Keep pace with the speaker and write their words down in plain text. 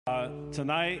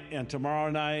Tonight and tomorrow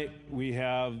night, we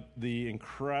have the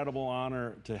incredible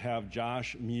honor to have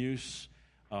Josh Muse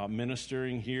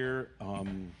ministering here.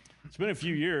 It's been a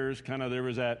few years. There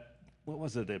was that,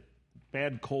 that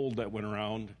bad cold that went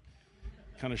around,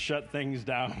 kind of shut things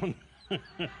down.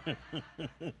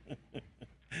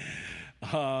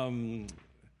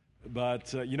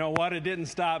 But you know what? It didn't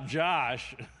stop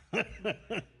Josh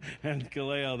and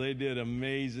Kaleo. They did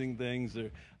amazing things.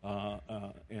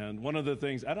 And one of the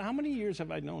things, how many years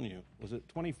have I known you? Was it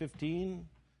 2015?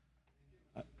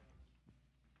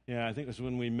 Yeah, I think it was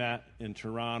when we met in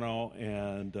Toronto,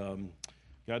 and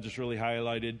God just really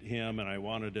highlighted him, and I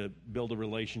wanted to build a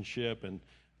relationship, and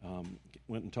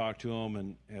went and talked to him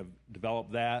and have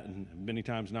developed that, and many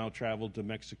times now traveled to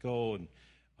Mexico and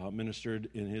ministered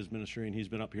in his ministry, and he's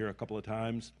been up here a couple of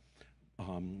times.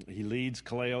 He leads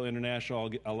Kaleo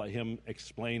International. I'll let him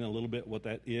explain a little bit what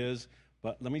that is.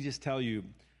 But let me just tell you,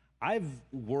 I've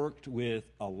worked with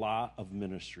a lot of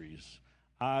ministries.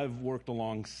 I've worked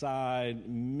alongside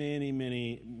many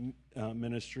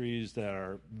ministries that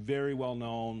are very well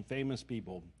known, famous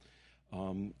people,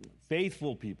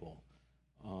 faithful people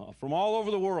from all over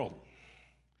the world.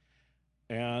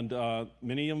 And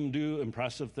many of them do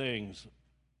impressive things.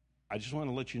 I just want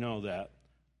to let you know that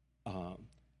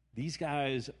these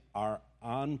guys are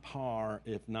on par,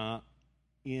 if not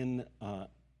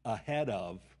ahead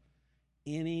of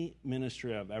any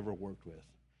ministry I've ever worked with.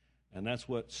 And that's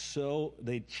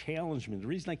they challenge me. The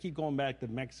reason I keep going back to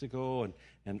Mexico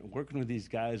and working with these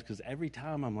guys, because every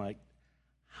time I'm like,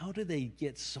 how do they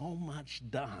get so much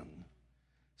done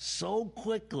so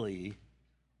quickly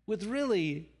with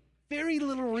really very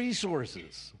little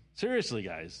resources? Seriously,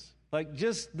 guys. Like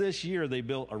just this year, they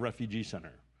built a refugee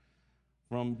center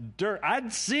from dirt.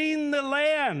 I'd seen the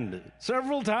land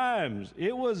several times.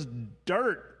 It was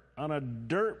dirt on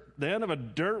the end of a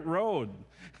dirt road.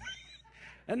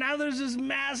 And now there's this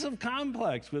massive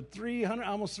complex with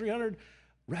almost 300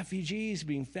 refugees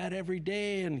being fed every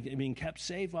day and being kept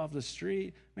safe off the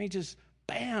street. I mean, just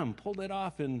bam, pulled it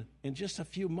off in just a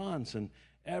few months. And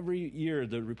every year,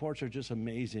 the reports are just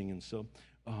amazing. And so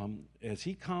as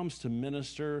he comes to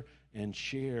minister and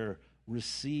share,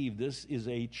 receive, this is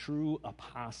a true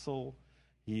apostle.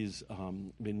 He's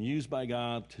been used by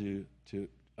God to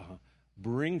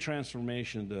bring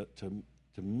transformation to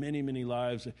many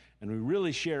lives, and we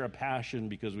really share a passion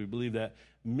because we believe that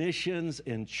missions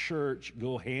and church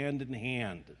go hand in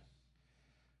hand.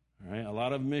 All right, a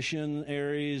lot of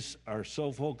missionaries are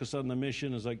so focused on the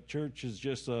mission, it's like church is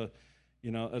just an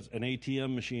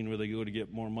ATM machine where they go to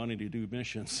get more money to do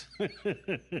missions.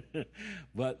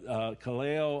 But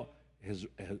Kaleo has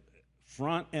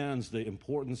front ends the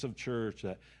importance of church,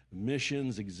 that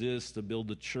missions exist to build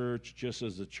the church just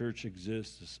as the church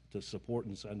exists to support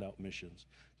and send out missions.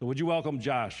 So would you welcome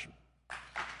Josh?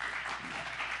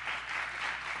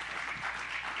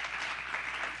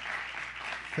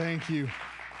 Thank you.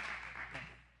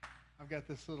 I've got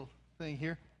this little thing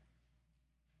here.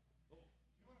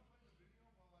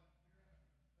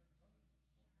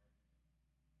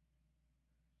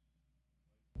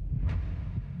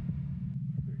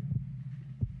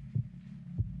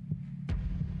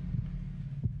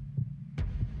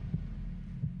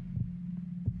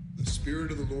 The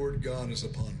Spirit of the Lord God is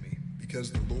upon me,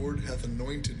 because the Lord hath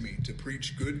anointed me to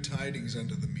preach good tidings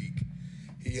unto the meek.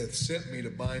 He hath sent me to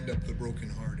bind up the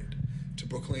brokenhearted, to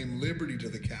proclaim liberty to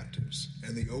the captives,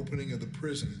 and the opening of the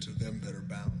prison to them that are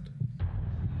bound.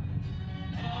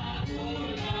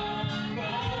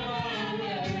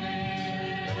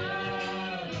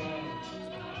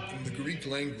 In the Greek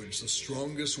language, the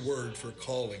strongest word for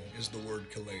calling is the word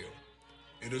kaleo.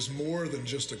 It is more than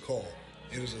just a call.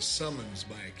 It is a summons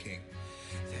by a king.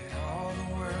 That all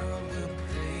the world will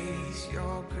praise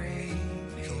your great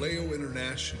name. Kaleo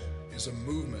International is a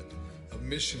movement of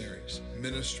missionaries,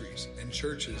 ministries, and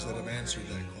churches that have answered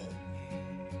that call.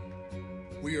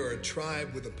 We are a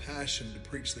tribe with a passion to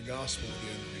preach the gospel to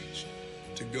the unreached,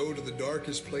 to go to the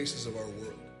darkest places of our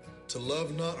world, to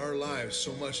love not our lives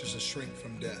so much as to shrink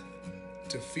from death,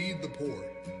 to feed the poor,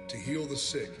 to heal the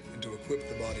sick, and to equip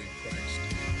the body of Christ.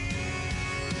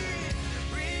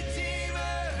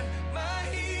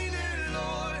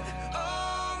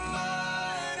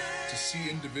 See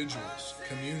individuals,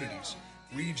 communities,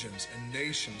 regions, and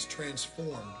nations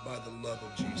transformed by the love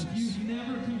of Jesus. If you've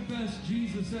never confessed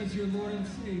Jesus as your Lord and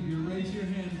Savior, raise your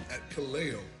hand. At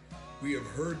Kaleo, we have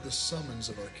heard the summons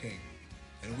of our King,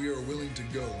 and we are willing to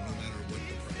go no matter what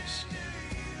the price.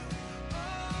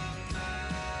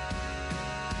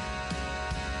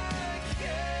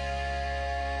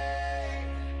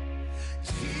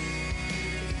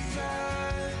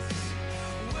 Jesus,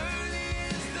 worthy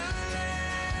is the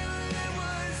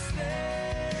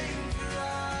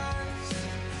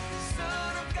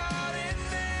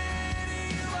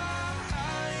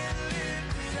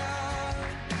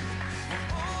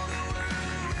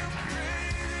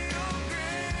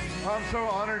Well, I'm so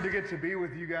honored to get to be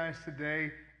with you guys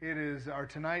today.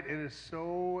 Tonight. It is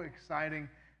so exciting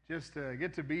just to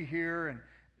get to be here, and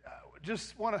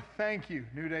just want to thank you,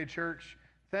 New Day Church.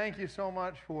 Thank you so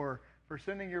much for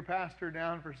sending your pastor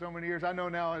down for so many years. I know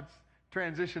now it's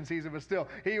transition season, but still,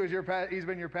 he's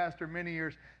been your pastor many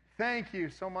years. Thank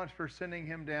you so much for sending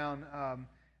him down.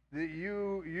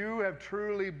 You have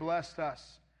truly blessed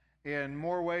us in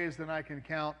more ways than I can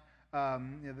count.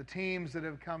 The teams that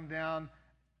have come down.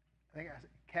 I think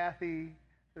Kathy's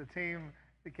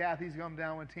come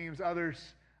down with teams,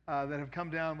 others that have come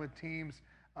down with teams.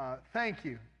 Thank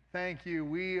you.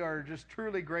 We are just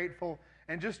truly grateful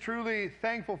and just truly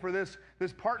thankful for this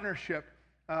partnership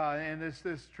and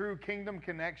this true kingdom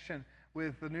connection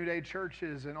with the New Day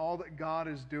churches and all that God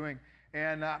is doing.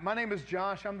 And my name is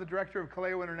Josh. I'm the director of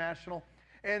Kaleo International.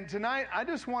 And tonight, I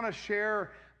just want to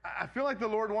share, I feel like the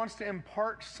Lord wants to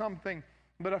impart something,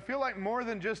 but I feel like more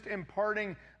than just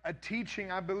imparting a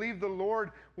teaching, I believe the Lord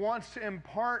wants to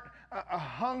impart a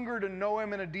hunger to know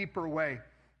Him in a deeper way.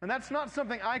 And that's not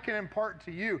something I can impart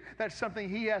to you. That's something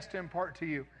He has to impart to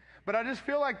you. But I just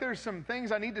feel like there's some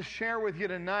things I need to share with you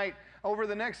tonight over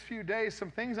the next few days,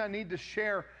 some things I need to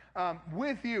share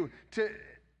with you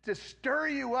to stir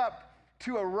you up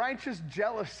to a righteous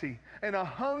jealousy and a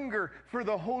hunger for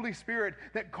the Holy Spirit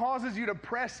that causes you to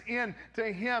press in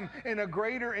to Him in a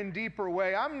greater and deeper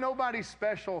way. I'm nobody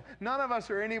special. None of us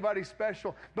are anybody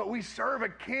special, but we serve a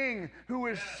King who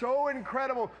is so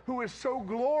incredible, who is so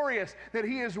glorious that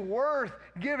He is worth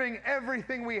giving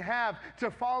everything we have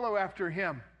to follow after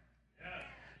Him.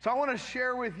 So I want to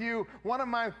share with you one of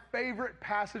my favorite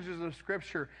passages of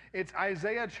Scripture. It's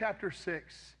Isaiah chapter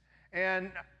 6.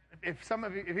 And if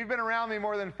you've been around me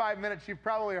more than 5 minutes, you've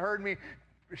probably heard me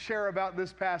share about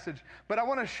this passage. But I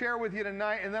want to share with you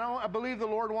tonight, and then I believe the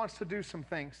Lord wants to do some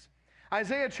things.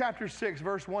 Isaiah chapter 6,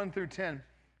 verse 1 through 10.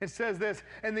 It says this,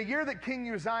 "In the year that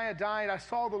King Uzziah died, I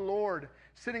saw the Lord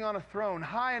sitting on a throne,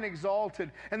 high and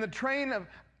exalted, and the train of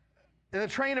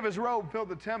His robe filled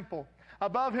the temple.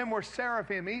 Above Him were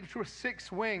seraphim, each with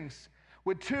 6 wings.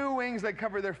 With 2 wings they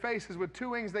covered their faces, with 2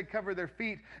 wings they covered their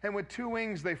feet, and with 2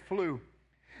 wings they flew.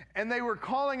 And they were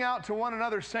calling out to one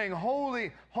another, saying,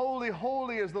 Holy, holy,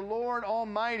 holy is the Lord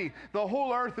Almighty. The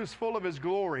whole earth is full of His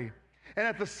glory. And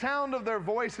at the sound of their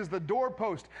voices, the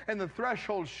doorpost and the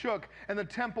threshold shook, and the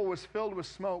temple was filled with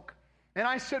smoke. And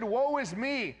I said, Woe is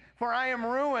me, for I am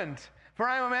ruined. For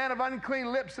I am a man of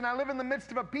unclean lips, and I live in the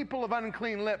midst of a people of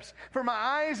unclean lips. For my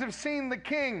eyes have seen the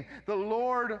King, the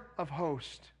Lord of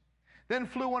hosts. Then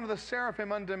flew one of the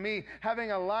seraphim unto me,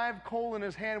 having a live coal in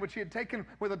his hand, which he had taken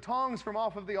with the tongs from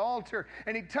off of the altar.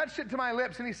 And he touched it to my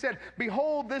lips, and he said,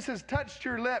 Behold, this has touched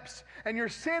your lips, and your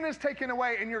sin is taken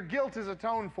away, and your guilt is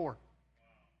atoned for.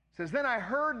 It says, Then I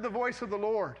heard the voice of the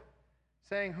Lord,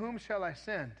 saying, Whom shall I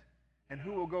send, and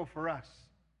who will go for us?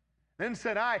 Then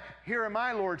said I, Here am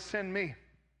I, Lord, send me.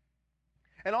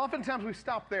 And oftentimes we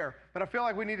stop there, but I feel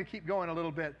like we need to keep going a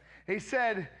little bit. He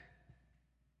said,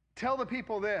 Tell the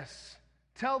people this.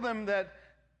 Tell them that,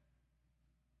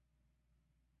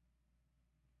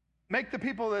 make the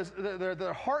people,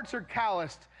 their hearts are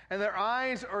calloused and their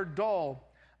eyes are dull.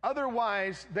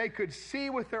 Otherwise, they could see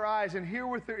with their eyes and hear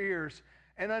with their ears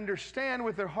and understand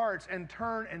with their hearts and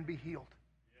turn and be healed.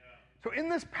 So in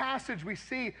this passage, we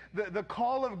see the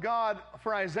call of God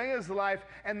for Isaiah's life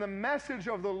and the message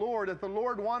of the Lord that the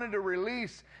Lord wanted to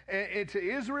release to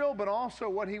Israel, but also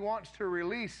what He wants to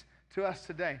release to us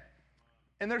today.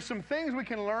 And there's some things we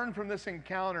can learn from this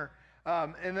encounter.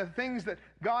 And the things that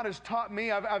God has taught me,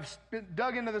 I've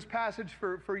dug into this passage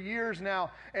for years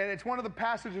now, and it's one of the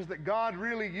passages that God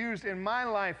really used in my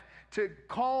life to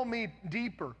call me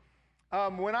deeper.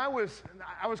 When I was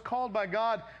called by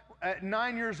God at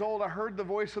 9 years old, I heard the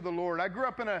voice of the Lord. I grew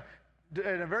up in a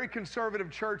very conservative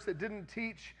church that didn't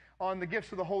teach on the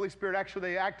gifts of the Holy Spirit. Actually,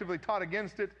 they actively taught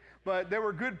against it. But they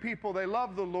were good people. They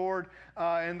loved the Lord,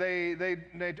 and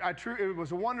it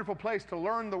was a wonderful place to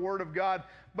learn the Word of God.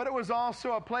 But it was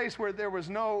also a place where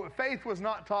faith was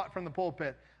not taught from the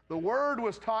pulpit. The Word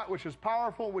was taught, which is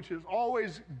powerful, which is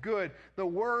always good. The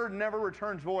Word never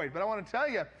returns void. But I want to tell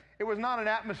you, it was not an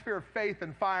atmosphere of faith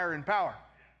and fire and power.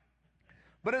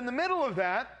 But in the middle of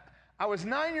that, I was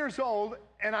 9 years old,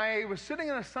 and I was sitting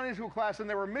in a Sunday school class, and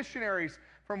there were missionaries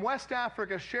from West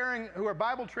Africa who are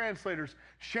Bible translators,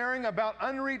 sharing about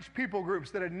unreached people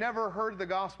groups that had never heard the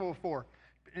gospel before.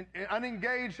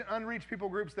 Unengaged, unreached people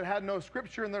groups that had no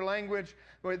scripture in their language.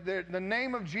 The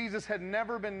name of Jesus had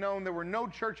never been known. There were no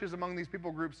churches among these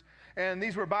people groups. And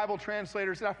these were Bible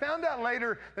translators. And I found out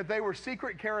later that they were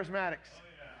secret charismatics.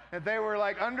 That they were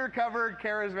like undercover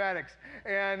charismatics.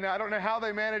 And I don't know how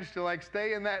they managed to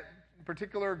stay in that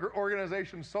particular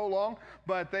organization so long,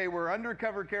 but they were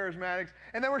undercover charismatics,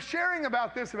 and they were sharing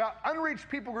about this, about unreached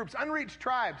people groups, unreached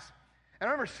tribes. And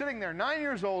I remember sitting there, 9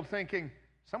 years old, thinking,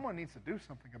 someone needs to do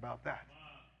something about that.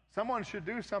 Someone should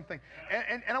do something.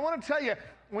 And I want to tell you,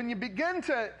 when you begin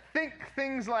to think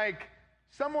things like,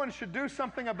 someone should do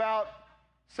something about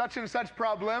such and such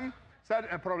problem,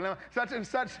 such and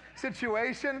such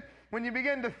situation, when you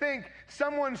begin to think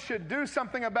someone should do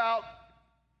something about,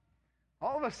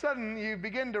 all of a sudden you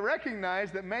begin to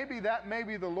recognize that may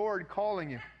be the Lord calling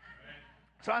you.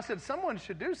 So I said, someone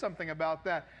should do something about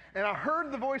that. And I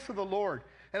heard the voice of the Lord.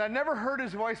 And I'd never heard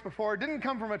his voice before. It didn't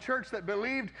come from a church that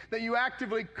believed that you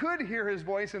actively could hear his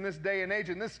voice in this day and age,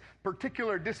 in this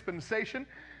particular dispensation.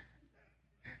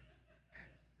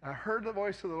 I heard the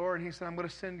voice of the Lord, and he said, I'm going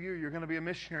to send you. You're going to be a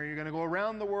missionary. You're going to go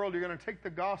around the world. You're going to take the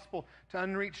gospel to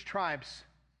unreached tribes.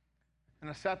 And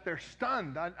I sat there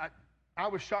stunned. I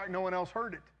was shocked no one else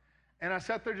heard it. And I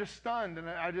sat there just stunned, and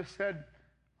I just said,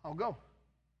 I'll go.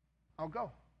 I'll go.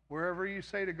 Wherever you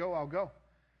say to go, I'll go.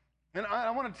 And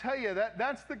I want to tell you that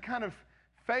that's the kind of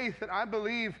faith that I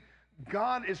believe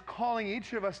God is calling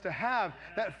each of us to have.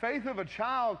 That faith of a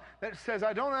child that says,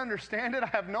 I don't understand it. I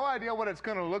have no idea what it's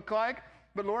going to look like.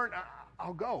 But Lord,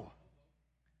 I'll go.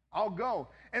 I'll go.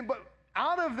 But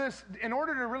out of this, in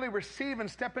order to really receive and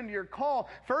step into your call,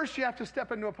 first you have to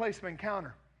step into a place of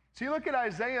encounter. So you look at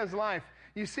Isaiah's life,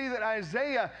 you see that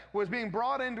Isaiah was being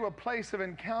brought into a place of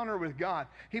encounter with God.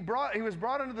 He was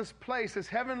brought into this place, this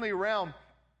heavenly realm.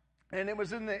 And it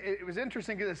was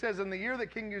interesting because it says in the year that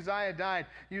King Uzziah died,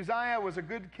 Uzziah was a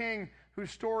good king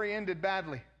whose story ended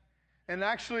badly. And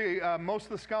actually, most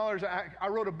of the scholars, I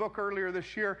wrote a book earlier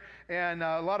this year, and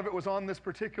a lot of it was on this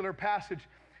particular passage.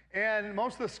 And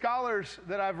most of the scholars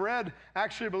that I've read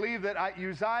actually believe that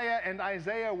Uzziah and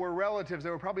Isaiah were relatives. They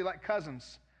were probably like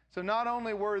cousins. So not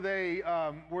only was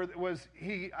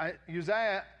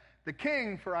Uzziah the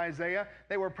king for Isaiah,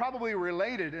 they were probably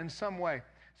related in some way.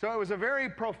 So it was a very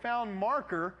profound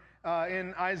marker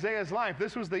in Isaiah's life.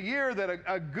 This was the year that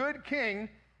a good king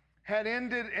had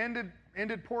ended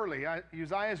poorly.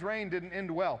 Uzziah's reign didn't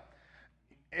end well.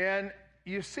 And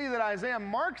you see that Isaiah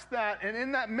marks that, and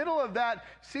in that middle of that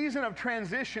season of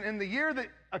transition, in the year that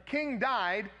a king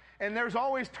died, and there's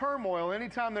always turmoil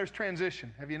anytime there's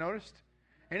transition. Have you noticed?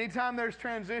 Anytime there's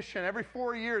transition, every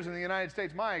 4 years in the United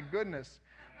States, my goodness,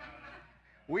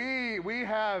 we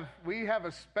have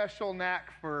a special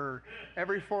knack for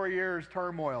every 4 years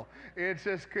turmoil.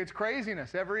 It's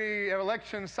craziness. Every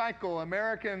election cycle,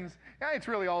 Americans, it's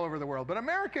really all over the world, but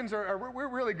Americans we're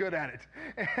really good at it.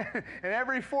 And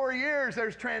every 4 years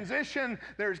there's transition,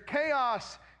 there's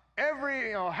chaos.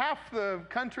 Half the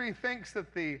country thinks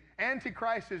that the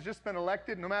Antichrist has just been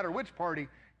elected, no matter which party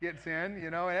gets in,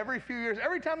 and every few years,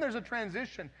 every time there's a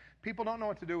transition, people don't know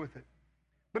what to do with it.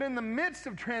 But in the midst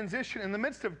of transition, in the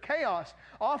midst of chaos,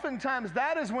 oftentimes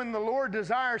that is when the Lord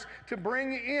desires to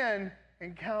bring in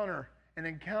encounter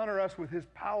us with his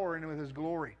power and with his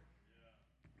glory.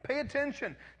 Pay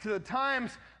attention to the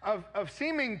times of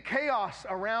seeming chaos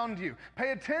around you.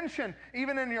 Pay attention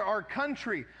even in our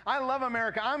country. I love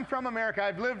America. I'm from America.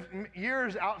 I've lived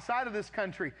years outside of this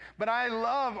country, but I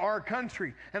love our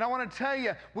country. And I want to tell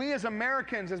you, we as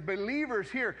Americans, as believers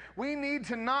here, we need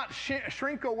to not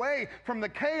shrink away from the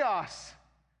chaos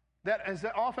that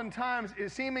oftentimes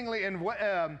is seemingly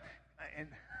I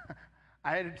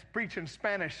had to preach in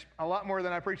Spanish a lot more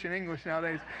than I preach in English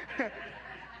nowadays.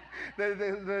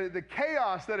 The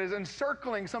chaos that is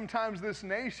encircling sometimes this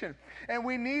nation. And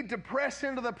we need to press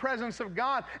into the presence of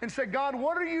God and say, God,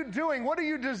 what are you doing? What are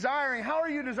you desiring? How are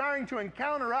you desiring to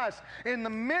encounter us in the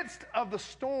midst of the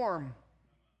storm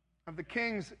of the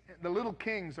kings, the little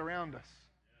kings around us,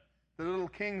 the little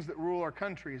kings that rule our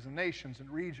countries and nations and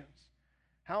regions?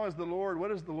 What is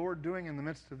the Lord doing in the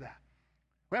midst of that?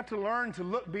 We have to learn to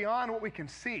look beyond what we can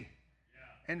see.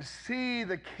 And see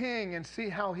the king and see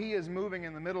how he is moving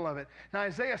in the middle of it. Now,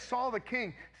 Isaiah saw the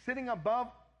king sitting above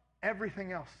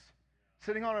everything else,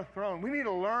 sitting on a throne. We need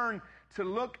to learn to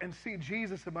look and see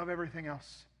Jesus above everything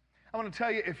else. I want to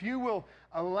tell you, if you will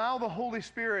allow the Holy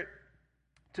Spirit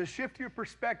to shift your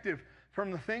perspective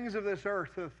from the things of this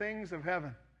earth to the things of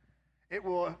heaven, it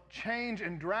will change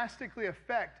and drastically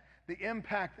affect the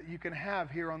impact that you can have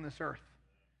here on this earth,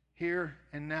 here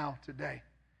and now, today.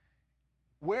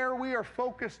 Where we are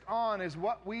focused on is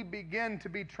what we begin to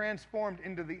be transformed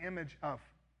into the image of.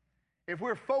 If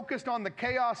we're focused on the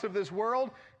chaos of this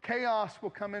world, chaos will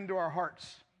come into our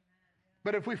hearts.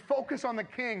 But if we focus on the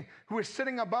King who is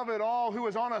sitting above it all, who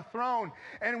is on a throne,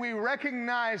 and we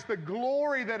recognize the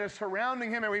glory that is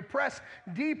surrounding him, and we press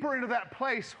deeper into that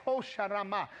place,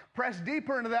 Hosharama, press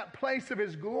deeper into that place of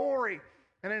his glory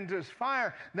and into his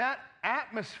fire, that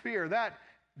atmosphere, that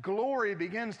glory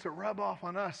begins to rub off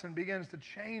on us and begins to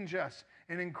change us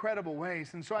in incredible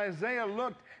ways. And so Isaiah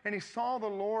looked and he saw the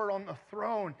Lord on the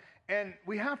throne. And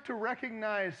we have to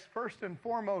recognize first and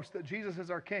foremost that Jesus is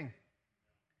our King.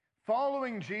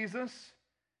 Following Jesus,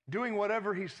 doing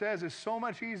whatever he says is so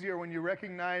much easier when you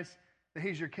recognize that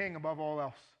he's your King above all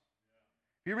else.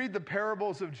 If you read the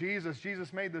parables of Jesus,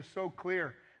 Jesus made this so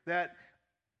clear that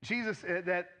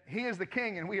that he is the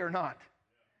King and we are not.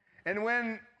 And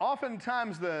when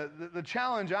oftentimes the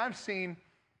challenge I've seen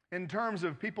in terms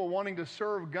of people wanting to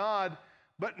serve God,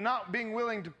 but not being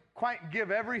willing to quite give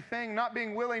everything, not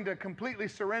being willing to completely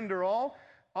surrender all,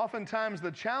 oftentimes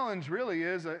the challenge really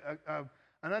is an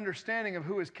understanding of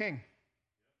who is King.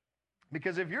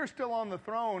 Because if you're still on the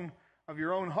throne of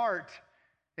your own heart,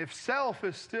 if self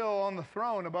is still on the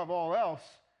throne above all else,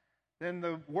 then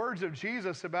the words of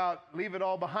Jesus about leave it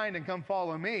all behind and come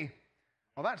follow me,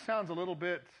 well, that sounds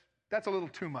that's a little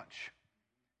too much.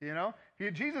 You know,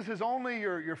 if Jesus is only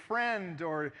your friend,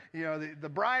 or the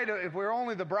bride. If we're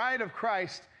only the bride of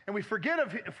Christ, and we forget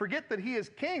that he is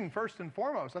King first and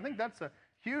foremost, I think that's a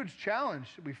huge challenge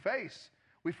we face.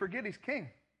 We forget he's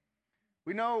King.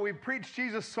 We know we preach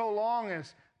Jesus so long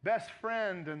as best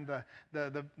friend and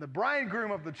the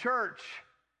bridegroom of the church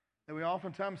that we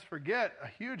oftentimes forget a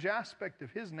huge aspect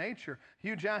of his nature,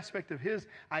 huge aspect of his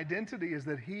identity is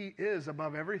that he is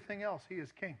above everything else. He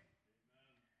is King.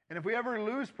 And if we ever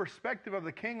lose perspective of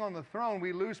the King on the throne,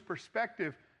 we lose the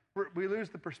perspective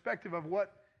of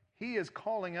what he is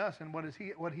calling us and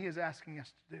what he is asking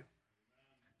us to do.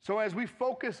 So as we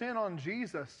focus in on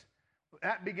Jesus,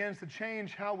 that begins to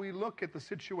change how we look at the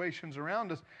situations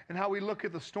around us and how we look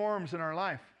at the storms in our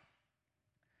life.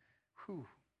 So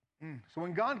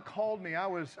when God called me, I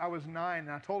was 9, and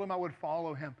I told him I would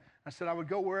follow him. I said I would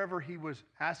go wherever he was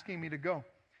asking me to go.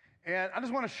 And I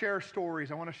just want to share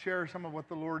stories. I want to share some of what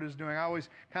the Lord is doing. I always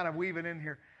kind of weave it in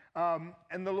here.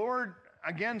 And the Lord,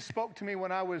 again, spoke to me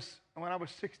when I was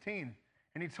 16.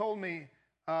 And he told me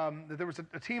that there was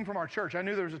a team from our church. I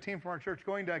knew there was a team from our church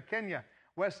going to Kenya,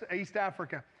 East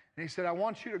Africa. And he said, I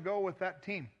want you to go with that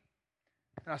team.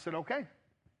 And I said, okay,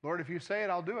 Lord, if you say it,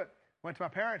 I'll do it. Went to my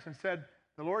parents and said,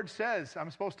 the Lord says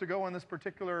I'm supposed to go on this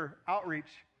particular outreach.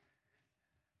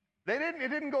 It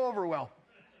didn't go over well.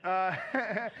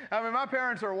 I mean, my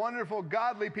parents are wonderful,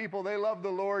 godly people. They love the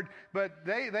Lord, but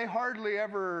they hardly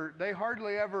ever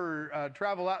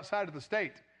travel outside of the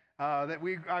state.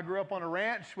 I grew up on a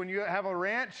ranch. When you have a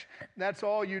ranch, that's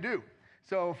all you do.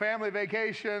 So family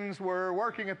vacations, we're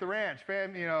working at the ranch.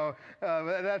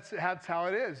 That's how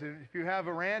it is. If you have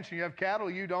a ranch and you have cattle,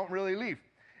 you don't really leave.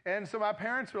 And so my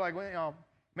parents were like, well,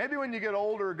 maybe when you get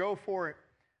older, go for it.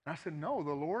 And I said, no,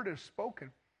 the Lord has spoken.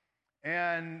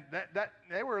 And that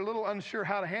they were a little unsure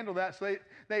how to handle that. So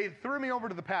they threw me over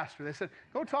to the pastor. They said,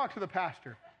 go talk to the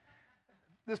pastor.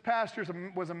 This pastor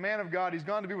was a man of God. He's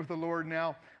gone to be with the Lord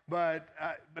now. But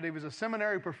he was a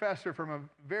seminary professor from a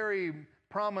very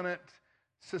prominent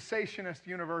cessationist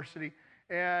university.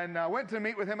 And I went to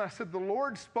meet with him. And I said, the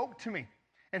Lord spoke to me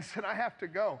and said, I have to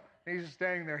go. And he's just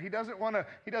standing there. He doesn't want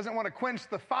to quench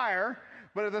the fire,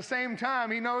 but at the same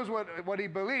time, he knows what he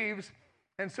believes.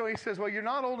 And so he says, well, you're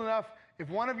not old enough. If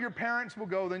one of your parents will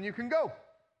go, then you can go.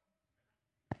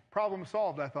 Problem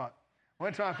solved, I thought.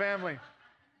 Went to my family.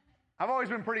 I've always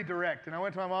been pretty direct. And I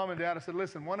went to my mom and dad. I said,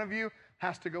 listen, one of you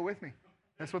has to go with me.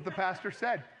 That's what the pastor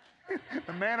said.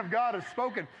 The man of God has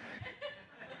spoken.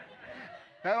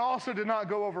 That also did not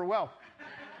go over well.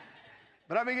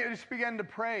 But I just began to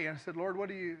pray, and I said, Lord, what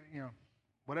do you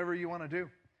whatever you want to do.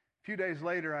 A few days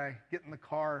later, I get in the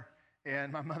car,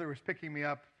 and my mother was picking me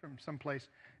up from someplace,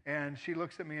 and she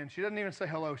looks at me, and she doesn't even say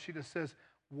hello. She just says,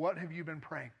 what have you been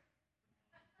praying?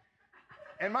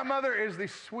 And my mother is the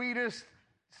sweetest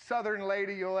Southern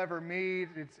lady you'll ever meet.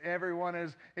 Everyone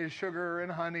is sugar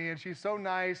and honey, and she's so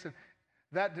nice.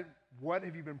 And what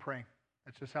have you been praying?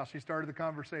 That's just how she started the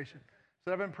conversation.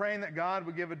 So I've been praying that God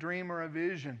would give a dream or a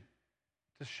vision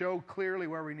to show clearly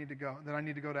where we need to go, that I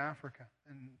need to go to Africa,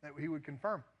 and that he would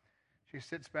confirm. She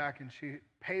sits back, and she,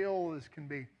 pale as can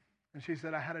be, and she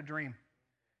said, I had a dream.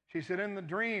 She said, in the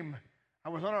dream, I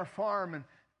was on our farm, and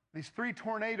these 3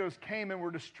 tornadoes came and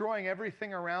were destroying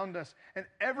everything around us, and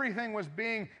everything was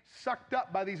being sucked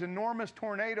up by these enormous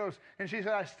tornadoes. And she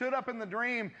said, I stood up in the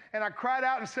dream, and I cried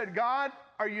out and said, God,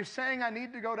 are you saying I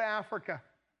need to go to Africa?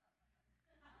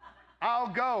 I'll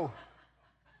go.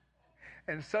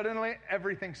 And suddenly,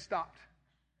 everything stopped.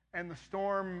 and the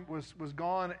storm was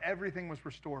gone. Everything was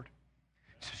restored.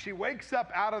 So she wakes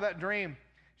up out of that dream.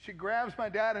 She grabs my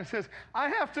dad and says, I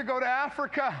have to go to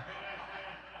Africa.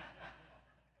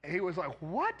 He was like,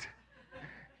 what?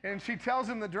 And she tells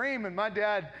him the dream, and my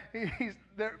dad,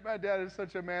 my dad is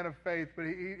such a man of faith, but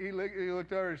he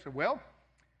looked over and said, well,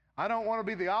 I don't want to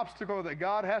be the obstacle that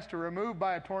God has to remove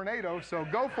by a tornado, so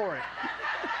go for it.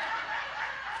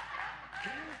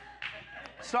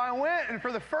 So I went, and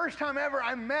for the first time ever,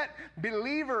 I met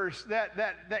believers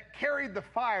that carried the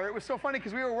fire. It was so funny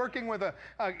because we were working with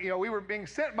we were being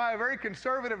sent by a very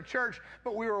conservative church,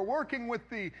 but we were working with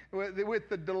the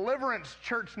Deliverance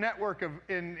Church network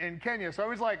in Kenya. So I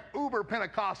was like uber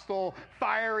Pentecostal,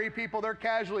 fiery people. They're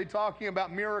casually talking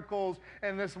about miracles,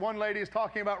 and this one lady is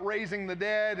talking about raising the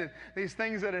dead and these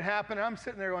things that had happened. And I'm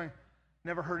sitting there going,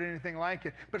 never heard anything like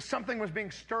it. But something was being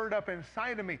stirred up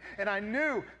inside of me. And I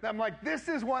knew that I'm like, this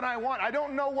is what I want. I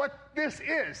don't know what this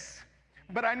is,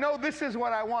 but I know this is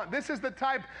what I want. This is the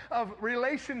type of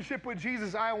relationship with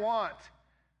Jesus I want.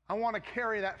 I want to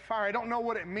carry that fire. I don't know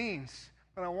what it means,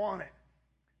 but I want it.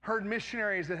 Heard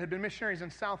missionaries that had been missionaries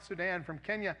in South Sudan from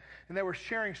Kenya, and they were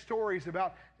sharing stories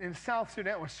about in South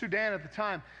Sudan, it was Sudan at the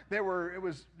time, it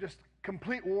was just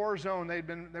complete war zone.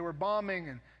 They were bombing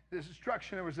and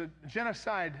destruction. There was a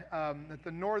genocide that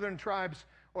the northern tribes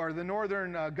or the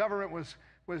northern government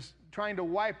was trying to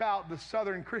wipe out the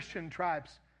southern Christian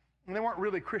tribes. And they weren't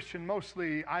really Christian,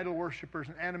 mostly idol worshipers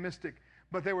and animistic,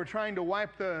 but they were trying to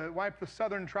wipe the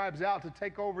southern tribes out to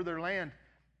take over their land.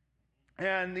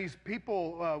 And these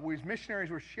people, these missionaries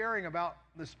were sharing about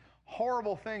this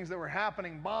horrible things that were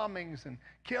happening, bombings and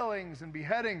killings and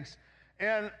beheadings.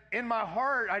 And in my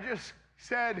heart, I just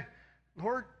said,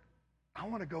 Lord, I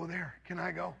want to go there. Can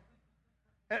I go?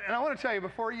 And I want to tell you,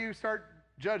 before you start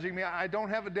judging me, I don't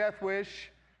have a death wish.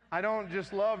 I don't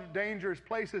just love dangerous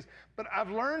places. But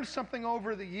I've learned something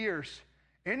over the years.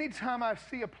 Anytime I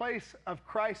see a place of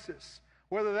crisis,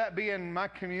 whether that be in my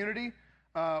community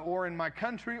or in my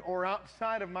country or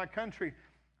outside of my country,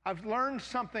 I've learned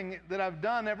something that I've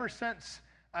done ever since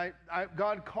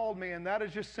God called me, and that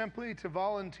is just simply to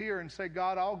volunteer and say,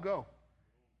 God, I'll go.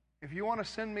 If you want to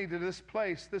send me to this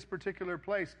place, this particular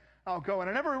place, I'll go. And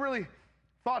I never really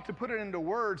thought to put it into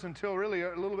words until really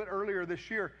a little bit earlier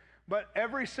this year. But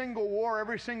every single war,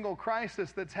 every single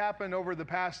crisis that's happened over the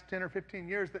past 10 or 15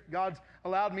 years that God's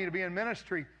allowed me to be in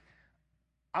ministry,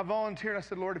 I volunteered. I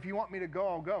said, Lord, if you want me to go,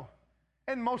 I'll go.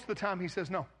 And most of the time he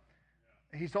says no.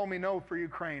 He told me no for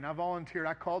Ukraine. I volunteered.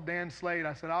 I called Dan Slade.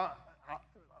 I said,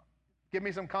 give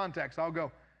me some contacts. I'll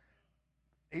go.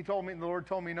 The Lord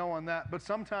told me no on that. But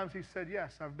sometimes he said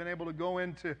yes. I've been able to go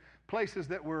into places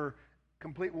that were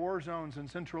complete war zones in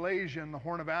Central Asia and the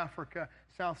Horn of Africa,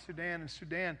 South Sudan and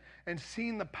Sudan, and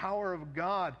seen the power of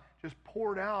God just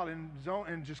poured out in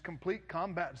just complete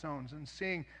combat zones, and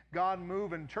seeing God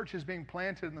move and churches being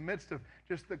planted in the midst of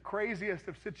just the craziest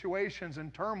of situations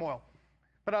and turmoil.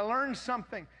 But I learned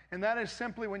something, and that is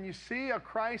simply when you see a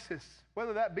crisis,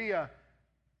 whether that be a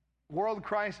world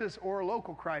crisis or a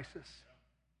local crisis,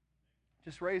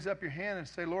 just raise up your hand and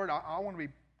say, Lord, I want to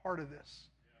be part of this.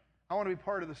 I want to be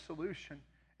part of the solution.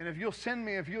 And if you'll send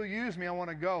me, if you'll use me, I want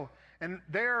to go. And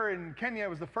there in Kenya, it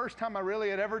was the first time I really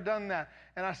had ever done that.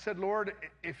 And I said, Lord,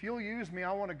 if you'll use me,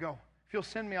 I want to go. If you'll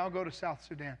send me, I'll go to South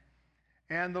Sudan.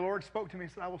 And the Lord spoke to me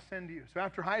and said, I will send you. So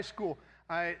after high school,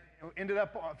 I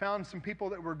found some people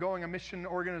that were going, a mission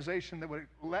organization that would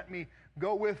let me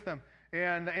go with them.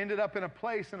 And I ended up in a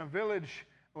place, in a village,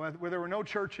 where there were no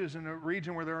churches, in a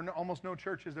region where there were almost no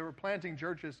churches. They were planting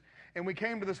churches. And we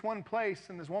came to this one place,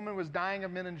 and this woman was dying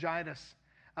of meningitis.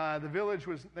 The village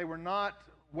they were not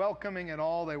welcoming at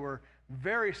all. They were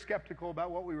very skeptical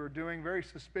about what we were doing, very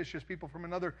suspicious. People from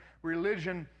another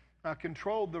religion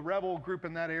controlled the rebel group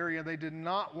in that area. They did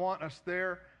not want us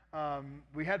there.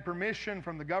 We had permission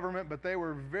from the government, but they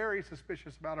were very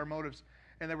suspicious about our motives.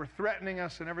 And they were threatening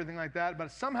us and everything like that.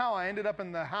 But somehow I ended up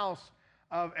in the house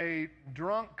of a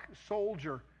drunk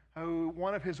soldier who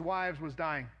one of his wives was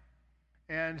dying.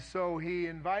 And so he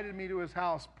invited me to his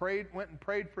house, went and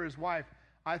prayed for his wife.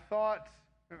 I thought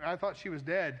she was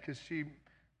dead because she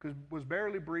was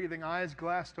barely breathing, eyes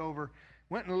glassed over.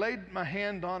 Went and laid my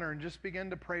hand on her and just began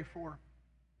to pray for her.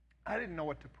 I didn't know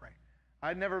what to pray.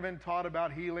 I'd never been taught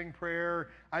about healing prayer.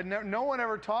 No one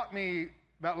ever taught me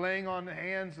about laying on the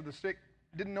hands of the sick.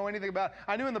 Didn't know anything about it.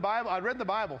 I knew in the Bible, I'd read the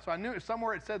Bible, so I knew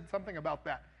somewhere it said something about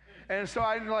that. And so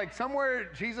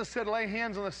somewhere Jesus said lay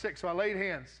hands on the sick, so I laid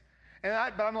hands.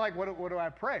 But I'm like, what do I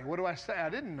pray? What do I say? I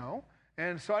didn't know.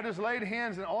 And so I just laid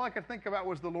hands, and all I could think about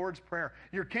was the Lord's Prayer.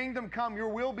 Your kingdom come, your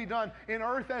will be done in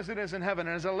earth as it is in heaven.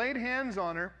 And as I laid hands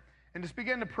on her, And just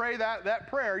begin to pray that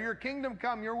prayer. Your kingdom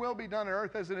come, your will be done on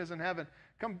earth as it is in heaven.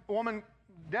 Woman,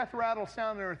 death rattle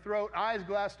sound in her throat, eyes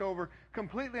glassed over,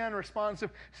 completely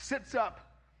unresponsive, sits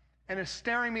up and is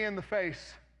staring me in the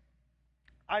face.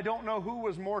 I don't know who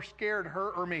was more scared,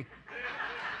 her or me.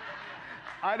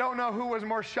 I don't know who was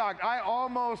more shocked. I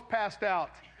almost passed out.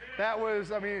 That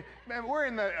was, man, we're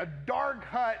in a dark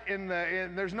hut,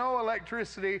 there's no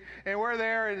electricity, and we're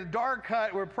there in a dark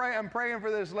hut. I'm praying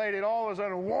for this lady, and all of a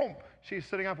sudden, whoom, she's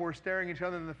sitting up, we're staring each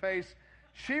other in the face.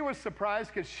 She was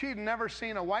surprised because she'd never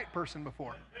seen a white person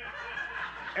before.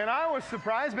 And I was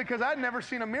surprised because I'd never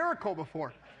seen a miracle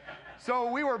before.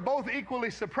 So we were both equally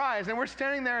surprised, and we're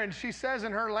standing there, and she says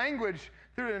in her language,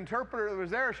 through the interpreter that was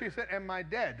there, she said, "Am I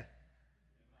dead?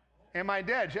 Am I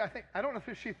dead?" I don't know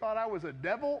if she thought I was a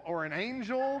devil or an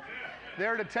angel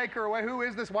there to take her away. Who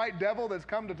is this white devil that's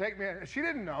come to take me? She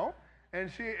didn't know.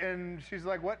 And she's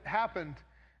like, "What happened?"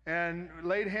 And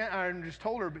I just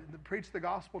told her, preached the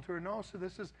gospel to her. No, so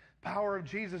this is power of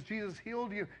Jesus. Jesus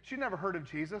healed you. She'd never heard of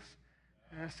Jesus.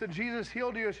 And I said, "Jesus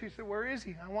healed you." She said, "Where is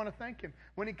he? I want to thank him.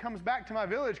 When he comes back to my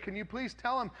village, can you please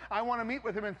tell him I want to meet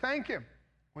with him and thank him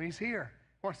when he's here?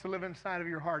 He wants to live inside of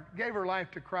your heart." Gave her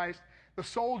life to Christ. The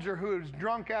soldier who was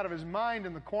drunk out of his mind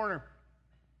in the corner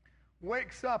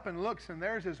wakes up and looks, and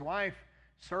there's his wife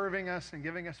serving us and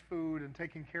giving us food and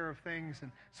taking care of things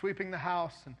and sweeping the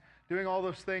house and doing all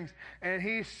those things. And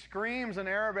he screams in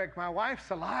Arabic, "My wife's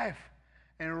alive,"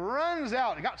 and runs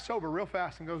out. He got sober real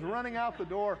fast and goes running out the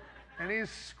door. And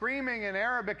he's screaming in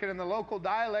Arabic and in the local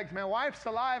dialect, "My wife's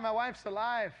alive, my wife's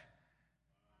alive.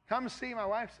 Come see, my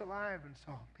wife's alive." And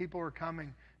so people were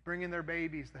coming, bringing their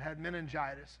babies that had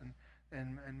meningitis and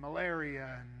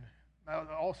malaria and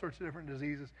all sorts of different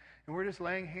diseases. And we're just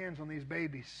laying hands on these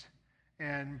babies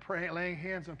and laying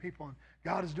hands on people. And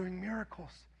God is doing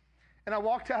miracles. And I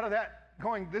walked out of that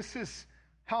going, this is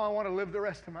how I want to live the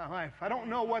rest of my life. I don't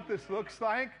know what this looks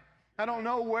like. I don't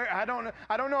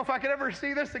know if I could ever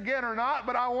see this again or not,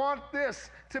 but I want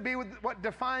this to be what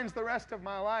defines the rest of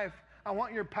my life. I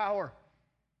want your power.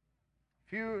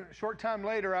 Short time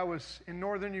later, I was in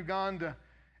northern Uganda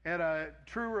at a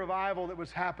true revival that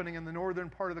was happening in the northern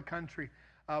part of the country,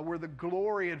 where the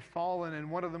glory had fallen,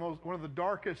 and one of the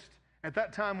darkest, at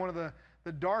that time, one of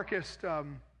the darkest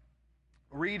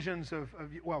regions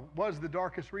was the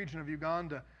darkest region of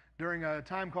Uganda during a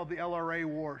time called the LRA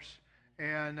Wars.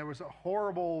 And there was a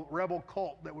horrible rebel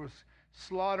cult that was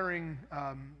slaughtering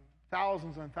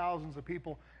thousands and thousands of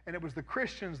people. And it was the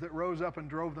Christians that rose up and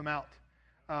drove them out.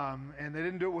 And they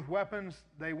didn't do it with weapons.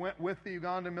 They went with the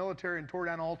Ugandan military and tore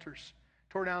down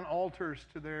altars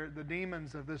to the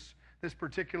demons of this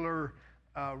particular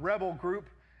rebel group,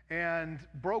 and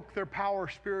broke their power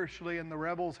spiritually, and the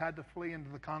rebels had to flee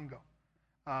into the Congo.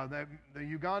 The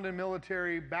Ugandan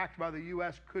military, backed by the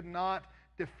U.S., could not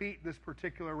defeat this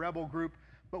particular rebel group,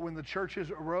 but when the churches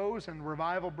arose and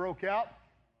revival broke out,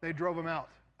 they drove them out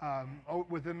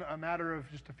within a matter of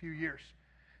just a few years.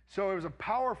 So it was a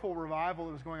powerful revival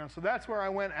that was going on. So that's where I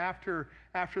went after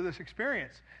this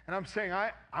experience. And I'm saying,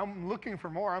 I'm looking for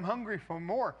more. I'm hungry for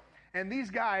more. And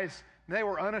these guys, they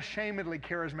were unashamedly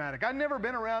charismatic. I'd never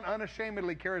been around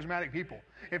unashamedly charismatic people.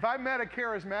 If I met a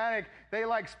charismatic, they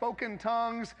spoke in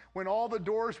tongues when all the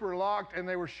doors were locked and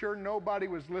they were sure nobody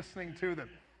was listening to them.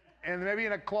 And maybe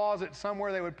in a closet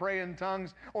somewhere they would pray in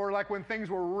tongues, or when things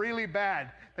were really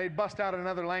bad, they'd bust out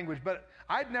another language. But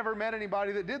I'd never met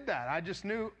anybody that did that.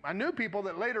 I knew people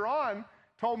that later on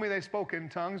told me they spoke in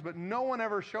tongues, but no one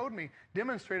ever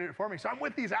demonstrated it for me. So I'm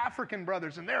with these African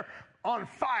brothers, and they're on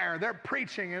fire. They're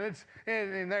preaching,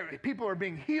 and people are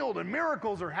being healed, and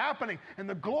miracles are happening, and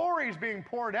the glory is being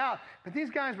poured out. But these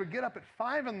guys would get up at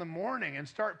 5 in the morning and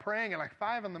start praying at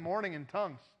 5 in the morning in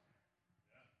tongues.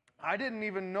 I didn't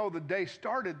even know the day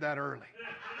started that early.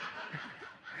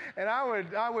 And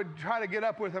I would try to get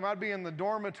up with them. I'd be in the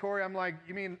dormitory. I'm like,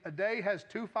 "You mean a day has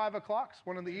 2 5 o'clocks?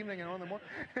 One in the evening and one in the morning?"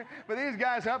 But these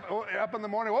guys up in the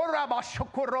morning,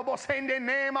 in the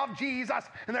name of Jesus.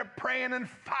 And they're praying, and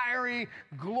fiery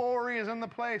glory is in the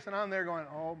place. And I'm there going,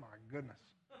 oh my goodness.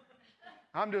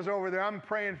 I'm just over there. I'm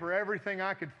praying for everything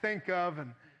I could think of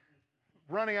and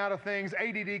running out of things.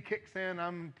 ADD kicks in.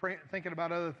 I'm thinking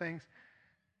about other things.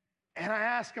 And I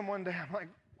asked him one day, I'm like,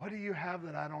 "What do you have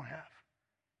that I don't have?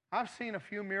 I've seen a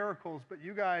few miracles, but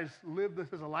you guys live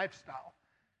this as a lifestyle.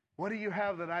 What do you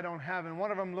have that I don't have?" And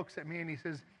one of them looks at me and he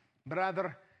says,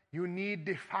 "Brother, you need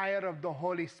the fire of the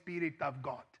Holy Spirit of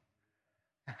God."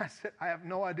 And I said, "I have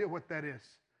no idea what that is,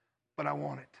 but I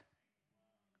want it.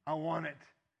 I want it."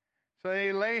 So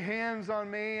they lay hands on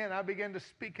me, and I began to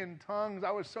speak in tongues.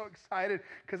 I was so excited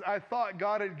because I thought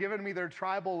God had given me their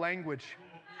tribal language.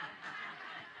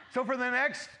 So for the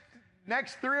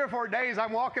next 3 or 4 days,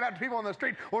 I'm walking out to people on the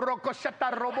street,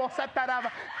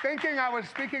 thinking I was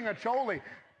speaking Acholi.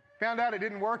 Found out it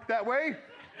didn't work that way.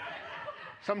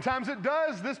 Sometimes it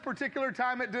does. This particular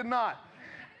time it did not.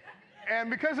 And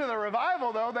because of the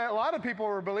revival, though, that a lot of people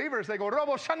were believers. They go,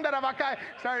 Robo Shandarabakai.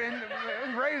 Sorry,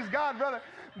 praise God, brother.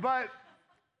 But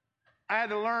I had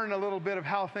to learn a little bit of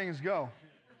how things go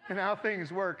and how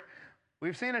things work.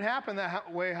 We've seen it happen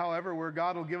that way, however, where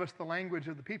God will give us the language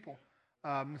of the people.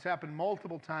 It's happened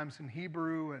multiple times in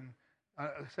Hebrew and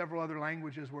several other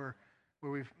languages where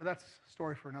that's a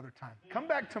story for another time. Come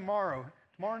back tomorrow.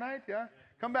 Tomorrow night, yeah?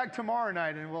 Come back tomorrow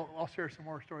night and I'll share some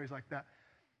more stories like that.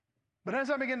 But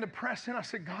as I began to press in, I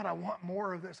said, God, I want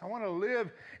more of this. I want to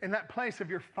live in that place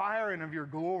of your fire and of your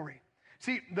glory.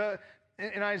 See,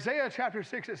 in Isaiah chapter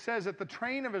 6, it says that the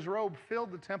train of his robe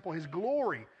filled the temple. His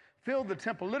glory filled the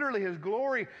temple. Literally, his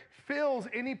glory fills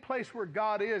any place where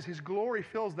God is. His glory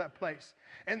fills that place.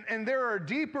 And there are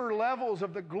deeper levels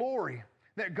of the glory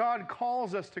that God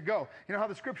calls us to go. You know how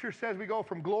the scripture says we go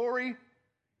from glory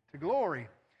to glory.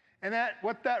 And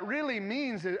what that really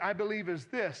means, I believe, is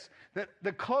this, that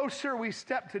the closer we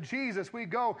step to Jesus, we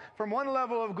go from one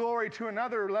level of glory to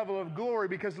another level of glory,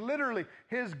 because literally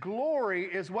his glory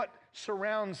is what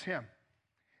surrounds him.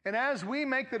 And as we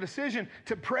make the decision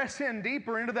to press in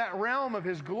deeper into that realm of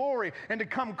his glory and to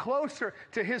come closer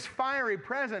to his fiery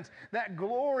presence, that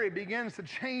glory begins to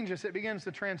change us. It begins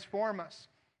to transform us.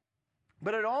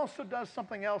 But it also does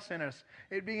something else in us.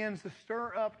 It begins to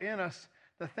stir up in us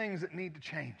the things that need to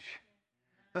change,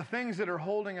 the things that are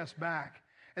holding us back.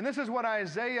 And this is what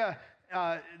Isaiah,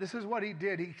 this is what he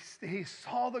did. He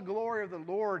saw the glory of the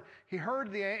Lord. He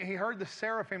heard the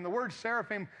seraphim. The word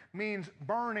seraphim means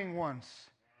burning ones.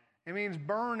 It means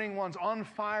burning ones, on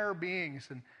fire beings.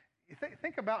 And you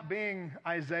think about being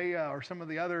Isaiah or some of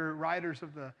the other writers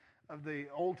of the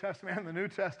Old Testament and the New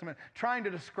Testament, trying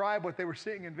to describe what they were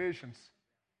seeing in visions.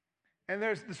 And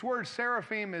there's this word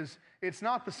seraphim it's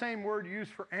not the same word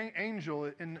used for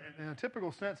angel in a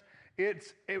typical sense.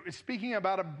 It was speaking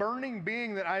about a burning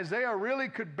being that Isaiah really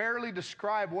could barely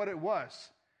describe what it was.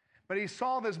 But he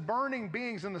saw this burning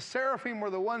beings, and the seraphim were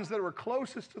the ones that were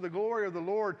closest to the glory of the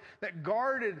Lord, that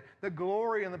guarded the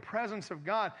glory and the presence of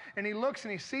God. And he looks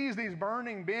and he sees these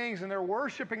burning beings, and they're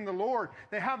worshiping the Lord.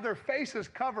 They have their faces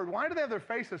covered. Why do they have their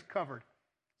faces covered?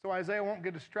 So Isaiah won't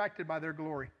get distracted by their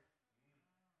glory.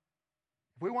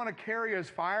 If we want to carry his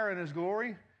fire and his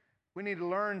glory, we need to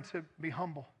learn to be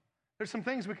humble. There's some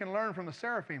things we can learn from the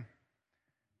seraphim.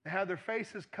 They had their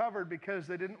faces covered because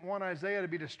they didn't want Isaiah to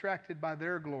be distracted by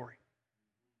their glory.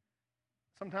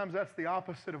 Sometimes that's the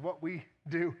opposite of what we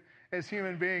do as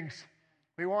human beings.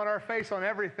 We want our face on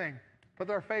everything.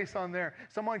 Put our face on there.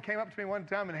 Someone came up to me one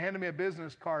time and handed me a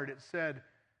business card. It said,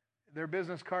 their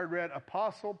business card read,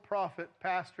 Apostle, Prophet,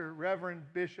 Pastor, Reverend,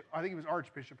 Bishop. I think it was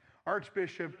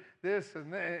Archbishop, this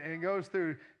and that. And it goes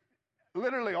through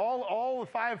literally all the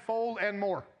fivefold and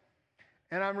more.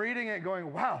 And I'm reading it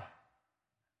going, wow,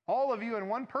 all of you in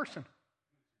one person.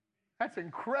 That's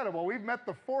incredible. We've met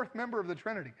the fourth member of the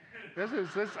Trinity.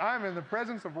 I'm in the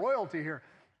presence of royalty here.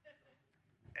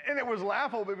 And it was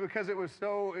laughable because it was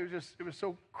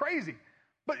so crazy.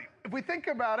 But if we think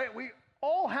about it, we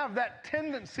all have that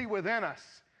tendency within us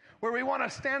where we want to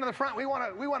stand in the front. We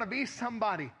want to be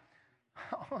somebody.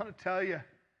 I want to tell you,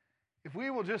 if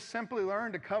we will just simply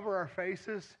learn to cover our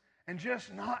faces and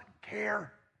just not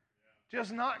care.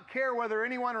 Just not care whether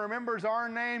anyone remembers our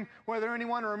name, whether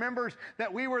anyone remembers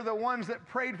that we were the ones that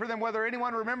prayed for them, whether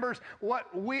anyone remembers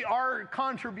our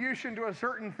contribution to a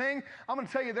certain thing. I'm going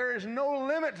to tell you, there is no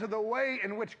limit to the way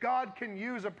in which God can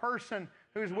use a person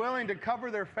who's willing to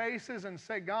cover their faces and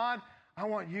say, God, I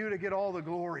want you to get all the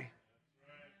glory.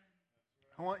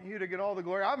 I want you to get all the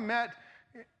glory. I've met,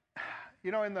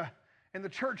 in the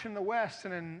church in the West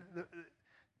and in the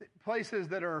places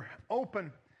that are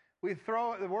open, we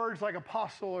throw the words like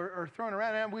apostle or thrown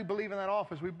around, and we believe in that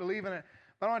office. We believe in it.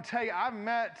 But I want to tell you, I've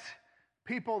met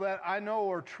people that I know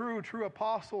are true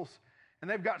apostles,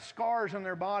 and they've got scars on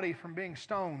their body from being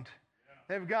stoned.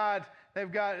 Yeah.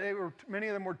 Many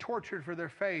of them were tortured for their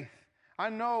faith. I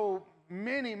know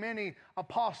many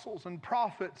apostles and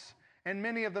prophets, and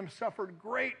many of them suffered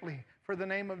greatly for the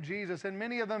name of Jesus.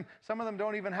 And some of them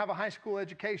don't even have a high school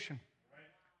education,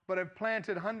 but have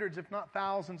planted hundreds, if not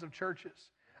thousands, of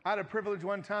churches. I had a privilege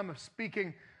one time of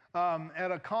speaking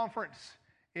at a conference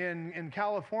in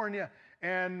California,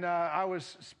 and as I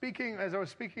was speaking at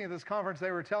this conference,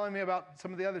 they were telling me about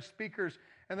some of the other speakers,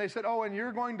 and they said, and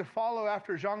you're going to follow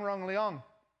after Zhang Rongliang.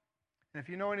 And if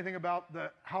you know anything about the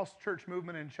house church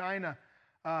movement in China,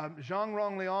 Zhang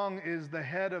Rongliang is the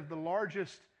head of the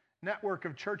largest network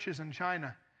of churches in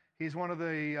China. He's one of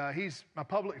the, he's a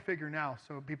public figure now,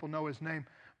 so people know his name.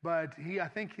 But I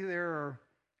think there are,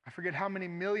 I forget how many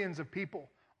millions of people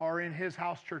are in his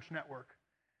house church network.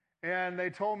 And they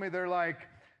told me, they're like,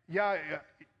 yeah,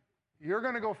 you're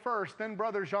going to go first, then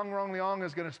Brother Zhang Rongliang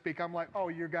is going to speak. I'm like, oh,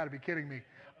 you got to be kidding me.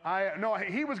 No,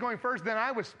 he was going first, then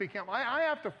I was speaking. I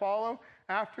have to follow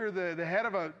after the head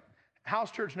of a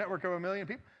house church network of 1 million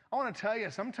people. I want to tell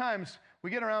you, sometimes we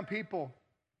get around people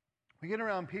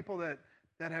that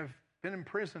have been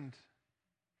imprisoned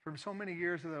for so many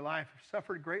years of their life, have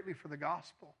suffered greatly for the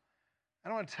gospel.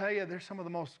 I want to tell you, they're some of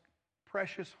the most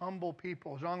precious, humble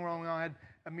people. Zhang Rongliang, I had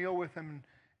a meal with him.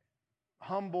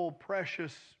 Humble,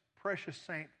 precious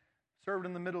saint. Served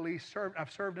in the Middle East.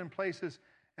 I've served in places,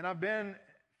 and I've been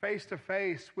face to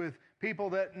face with people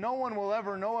that no one will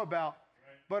ever know about,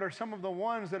 but are some of the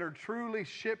ones that are truly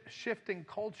shifting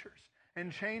cultures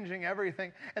and changing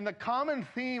everything. And the common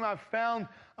theme I've found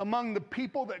among the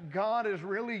people that God is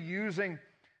really using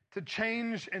to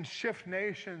change and shift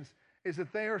nations is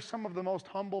that they are some of the most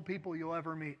humble people you'll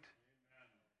ever meet.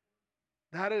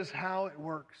 That is how it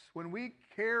works. When we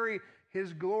carry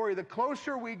His glory, the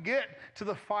closer we get to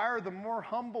the fire, the more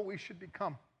humble we should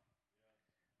become.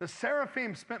 The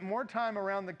seraphim spent more time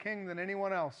around the king than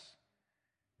anyone else,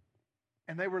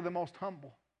 and they were the most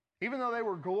humble. Even though they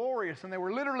were glorious and they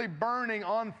were literally burning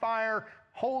on fire,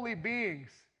 holy beings,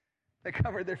 they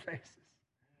covered their faces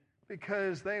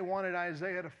because they wanted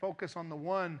Isaiah to focus on the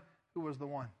one who was the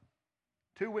one.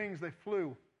 2 wings they flew.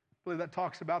 I believe that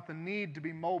talks about the need to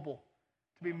be mobile,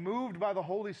 to be moved by the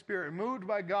Holy Spirit, moved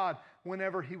by God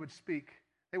whenever He would speak.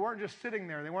 They weren't just sitting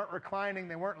there. They weren't reclining.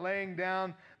 They weren't laying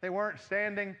down. They weren't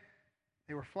standing.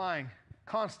 They were flying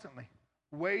constantly,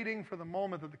 waiting for the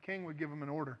moment that the king would give them an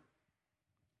order.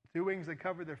 2 wings, they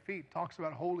covered their feet. Talks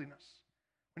about holiness.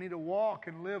 We need to walk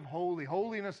and live holy.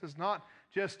 Holiness is not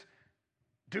just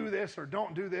do this or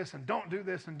don't do this and don't do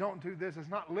this and don't do this. It's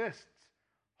not lists.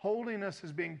 Holiness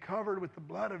is being covered with the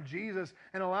blood of Jesus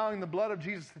and allowing the blood of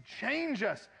Jesus to change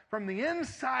us from the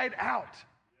inside out.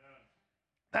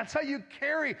 That's how you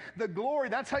carry the glory.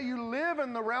 That's how you live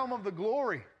in the realm of the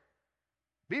glory.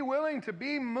 Be willing to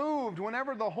be moved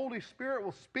whenever the Holy Spirit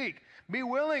will speak. Be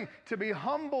willing to be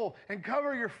humble and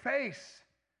cover your face.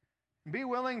 Be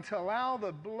willing to allow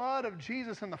the blood of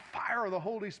Jesus and the fire of the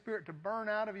Holy Spirit to burn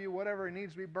out of you whatever it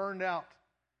needs to be burned out.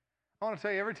 I want to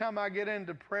tell you, every time I get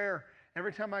into prayer,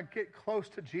 every time I get close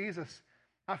to Jesus,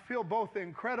 I feel both the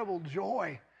incredible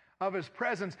joy of His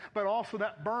presence, but also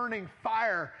that burning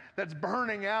fire that's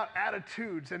burning out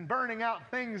attitudes and burning out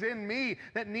things in me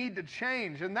that need to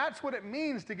change. And that's what it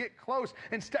means to get close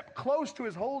and step close to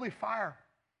His holy fire.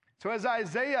 So as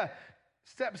Isaiah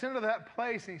steps into that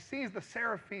place and he sees the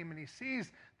seraphim and he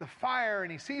sees the fire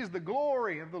and he sees the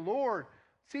glory of the Lord,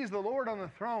 sees the Lord on the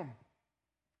throne,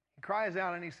 he cries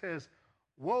out and he says,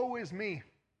 "Woe is me,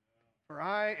 for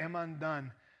I am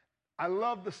undone." I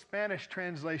love the Spanish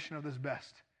translation of this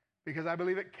best, because I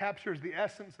believe it captures the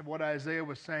essence of what Isaiah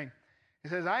was saying. He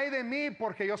says, "Ay de mí,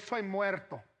 porque yo soy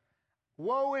muerto."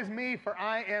 Woe is me, for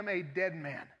I am a dead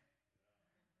man.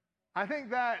 I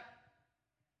think that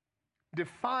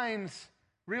defines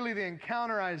really the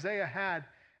encounter Isaiah had,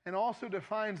 and also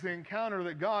defines the encounter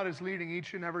that God is leading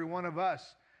each and every one of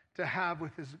us to have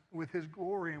with his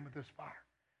glory and with His fire.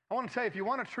 I want to tell you, if you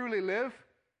want to truly live,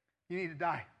 you need to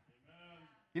die.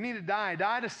 You need to die.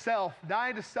 Die to self.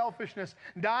 Die to selfishness.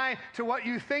 Die to what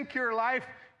you think your life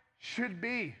should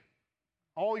be.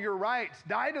 All your rights.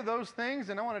 Die to those things,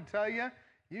 and I want to tell you,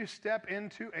 you step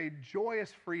into a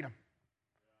joyous freedom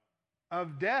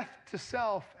of death to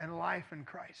self and life in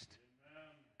Christ.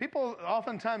 People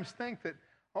oftentimes think that,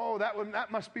 oh,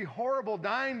 that must be horrible,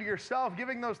 dying to yourself,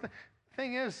 giving those things. The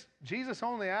thing is, Jesus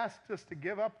only asks us to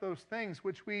give up those things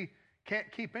which we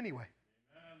can't keep anyway.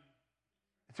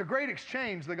 It's a great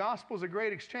exchange. The gospel is a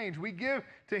great exchange. We give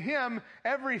to Him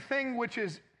everything which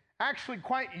is actually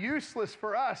quite useless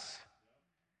for us.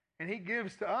 And He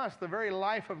gives to us the very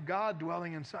life of God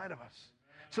dwelling inside of us.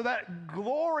 So that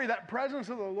glory, that presence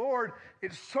of the Lord,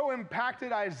 it so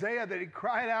impacted Isaiah that he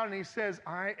cried out and he says,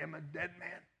 "I am a dead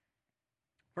man.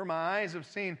 For my eyes have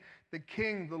seen the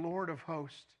King, the Lord of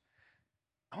hosts."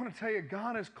 I want to tell you,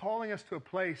 God is calling us to a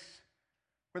place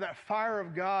where that fire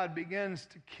of God begins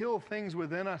to kill things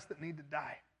within us that need to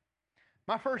die.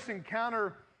 My first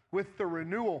encounter with the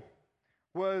renewal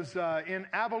was in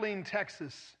Abilene,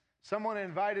 Texas. Someone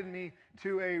invited me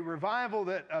to a revival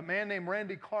that a man named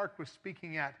Randy Clark was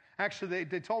speaking at. Actually,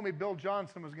 they told me Bill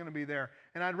Johnson was going to be there.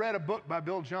 And I'd read a book by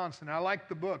Bill Johnson. I liked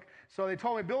the book. So they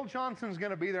told me Bill Johnson's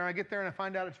going to be there. I get there and I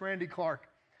find out it's Randy Clark.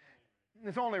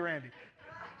 It's only Randy.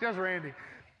 Just Randy.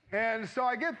 And so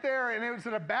I get there, and it was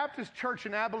at a Baptist church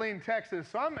in Abilene, Texas.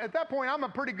 So at that point, I'm a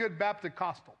pretty good Baptist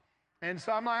Costal. And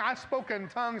so I'm like, I spoke in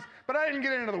tongues, but I didn't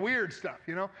get into the weird stuff,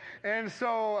 you know. And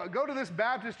so I go to this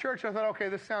Baptist church. I thought, okay,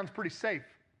 this sounds pretty safe.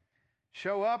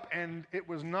 Show up, and it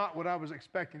was not what I was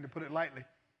expecting, to put it lightly.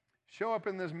 Show up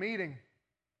in this meeting.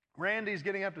 Randy's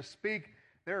getting up to speak.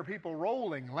 There are people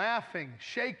rolling, laughing,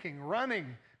 shaking,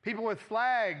 running, people with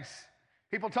flags,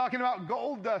 people talking about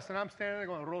gold dust, and I'm standing there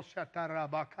going,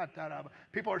 Roshatarabakataraba.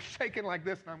 People are shaking like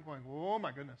this, and I'm going, oh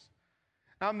my goodness.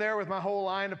 I'm there with my whole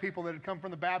line of people that had come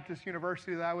from the Baptist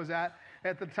university that I was at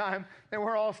the time, and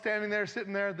we're all standing there,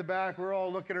 sitting there at the back. We're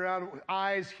all looking around,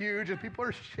 eyes huge, and people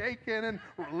are shaking and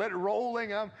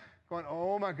rolling. I'm going,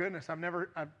 oh my goodness, I've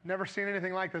never seen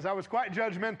anything like this. I was quite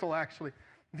judgmental, actually,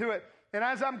 to it. And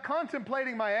as I'm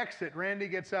contemplating my exit, Randy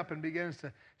gets up and begins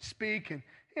to speak. And,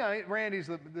 you know, Randy's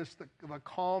the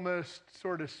calmest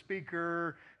sort of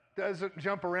speaker, doesn't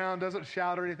jump around, doesn't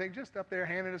shout or anything, just up there,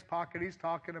 hand in his pocket. He's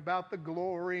talking about the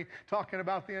glory, talking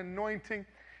about the anointing.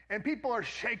 And people are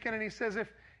shaking, and he says, if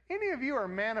any of you are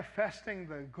manifesting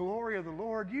the glory of the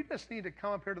Lord, you just need to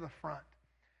come up here to the front.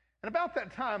 And about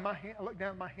that time, I look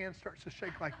down, my hand starts to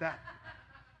shake like that,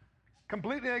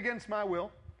 completely against my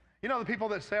will. You know the people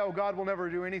that say, oh, God will never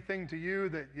do anything to you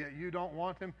that you don't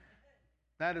want him?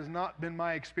 That has not been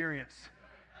my experience.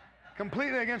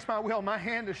 Completely against my will. My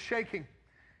hand is shaking.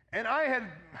 And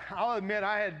I'll admit,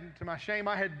 to my shame,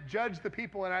 I had judged the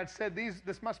people, and I had said,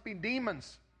 this must be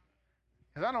demons.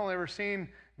 Because I'd only ever seen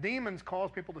demons cause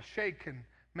people to shake and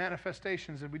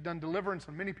manifestations, and we'd done deliverance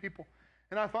on many people.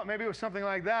 And I thought maybe it was something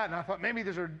like that, and I thought maybe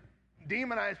these are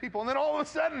demonized people. And then all of a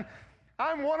sudden,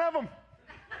 I'm one of them.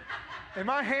 And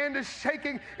my hand is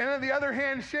shaking, and then the other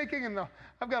hand shaking, and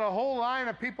I've got a whole line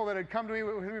of people that had come to me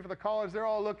with me for the college. They're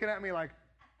all looking at me like,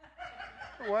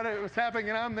 what was happening?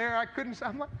 And I'm there.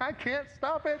 I'm like, I can't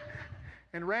stop it.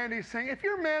 And Randy's saying, if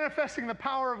you're manifesting the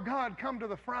power of God, come to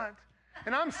the front.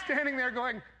 And I'm standing there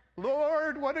going,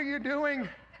 Lord, what are you doing?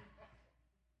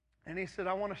 And he said,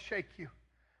 I want to shake you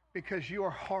because you are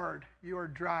hard, you are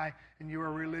dry, and you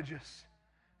are religious.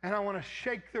 And I want to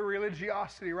shake the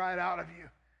religiosity right out of you.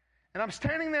 And I'm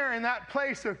standing there in that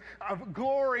place of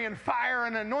glory and fire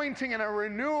and anointing and a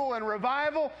renewal and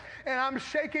revival, and I'm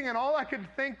shaking, and all I could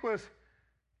think was,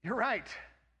 you're right.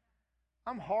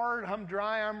 I'm hard, I'm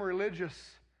dry, I'm religious.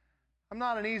 I'm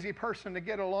not an easy person to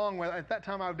get along with. At that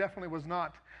time, I definitely was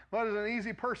not. I was an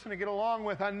easy person to get along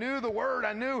with. I knew the word.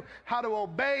 I knew how to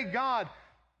obey God,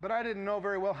 but I didn't know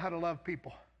very well how to love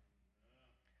people.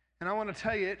 And I want to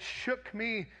tell you, it shook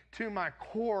me to my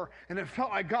core, and it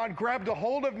felt like God grabbed a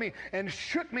hold of me and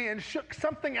shook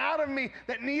something out of me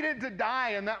that needed to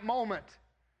die in that moment.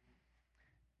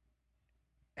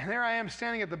 And there I am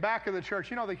standing at the back of the church.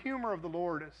 You know, the humor of the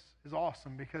Lord is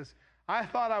awesome, because I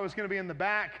thought I was going to be in the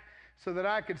back so that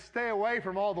I could stay away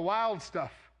from all the wild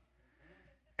stuff.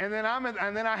 And then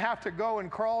I have to go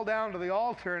and crawl down to the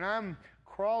altar, and I'm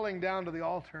crawling down to the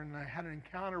altar, and I had an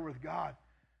encounter with God,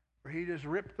 where he just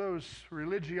ripped the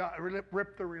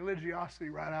religiosity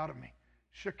right out of me,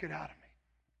 shook it out of me.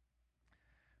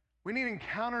 We need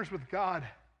encounters with God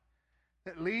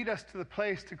that lead us to the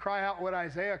place to cry out what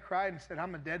Isaiah cried and said,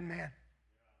 I'm a dead man.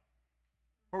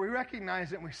 Where we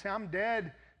recognize it and we say, I'm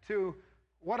dead to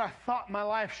what I thought my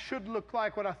life should look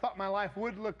like, what I thought my life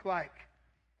would look like.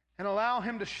 And allow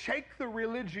him to shake the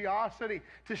religiosity,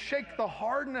 to shake the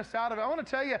hardness out of it. I want to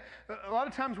tell you, a lot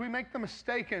of times we make the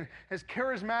mistake, and as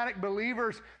charismatic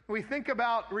believers, we think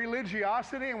about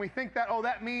religiosity and we think that, oh,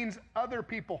 that means other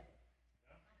people.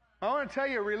 I want to tell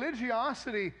you,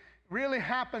 religiosity really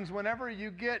happens whenever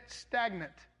you get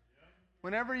stagnant.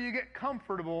 Whenever you get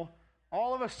comfortable,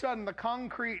 all of a sudden the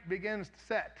concrete begins to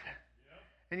set.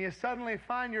 And you suddenly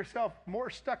find yourself more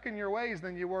stuck in your ways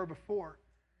than you were before.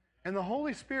 And the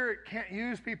Holy Spirit can't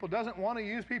use people, doesn't want to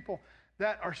use people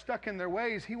that are stuck in their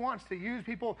ways. He wants to use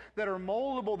people that are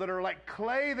moldable, that are like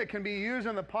clay that can be used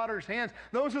in the potter's hands.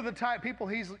 Those are the type of people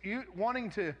he's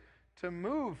wanting to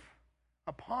move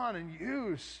upon and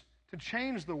use to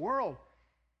change the world.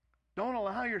 Don't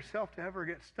allow yourself to ever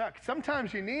get stuck.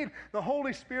 Sometimes you need the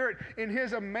Holy Spirit in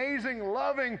his amazing,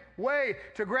 loving way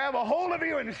to grab a hold of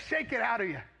you and shake it out of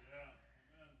you.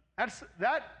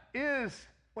 That is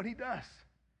what he does.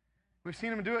 We've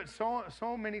seen him do it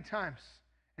so many times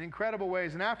in incredible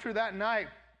ways. And after that night,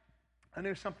 I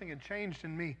knew something had changed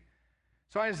in me.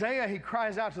 So Isaiah, he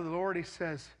cries out to the Lord. He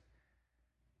says,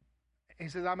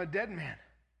 I'm a dead man.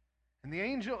 And the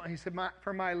angel, he said,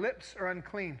 for my lips are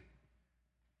unclean.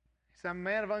 He said, I'm a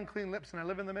man of unclean lips, and I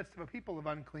live in the midst of a people of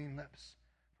unclean lips.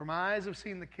 For my eyes have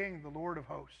seen the King, the Lord of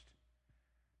hosts.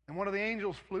 And one of the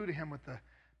angels flew to him with the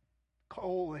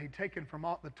coal that he'd taken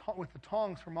with the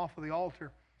tongs from off of the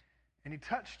altar, and he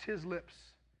touched his lips.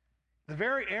 The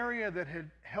very area that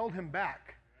had held him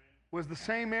back was the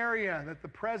same area that the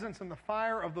presence and the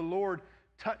fire of the Lord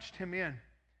touched him in,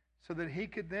 so that he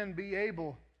could then be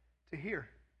able to hear.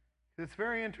 It's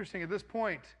very interesting. At this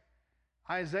point,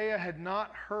 Isaiah had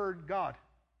not heard God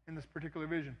in this particular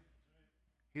vision.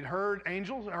 He'd heard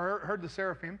angels, or heard the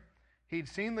seraphim. He'd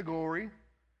seen the glory,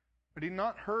 but he'd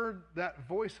not heard that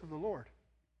voice of the Lord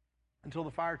until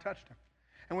the fire touched him.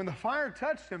 And when the fire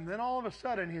touched him, then all of a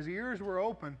sudden his ears were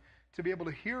open to be able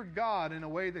to hear God in a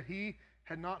way that he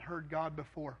had not heard God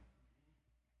before.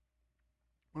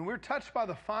 When we're touched by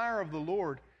the fire of the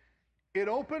Lord, it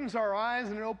opens our eyes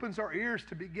and it opens our ears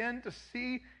to begin to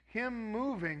see him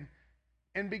moving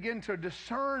and begin to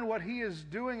discern what he is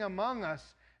doing among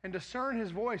us and discern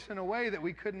his voice in a way that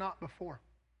we could not before.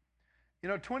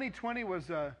 2020 was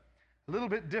a little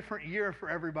bit different year for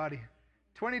everybody.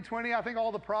 2020, I think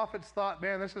all the prophets thought,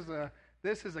 man,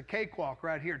 this is a cakewalk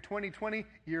right here. 2020,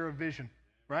 year of vision,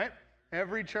 right?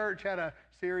 Every church had a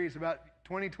series about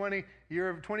 2020, year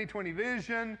of 2020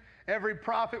 vision. Every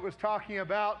prophet was talking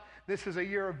about this is a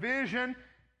year of vision. And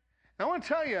I want to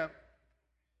tell you,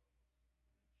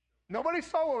 nobody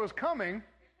saw what was coming,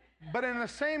 but in the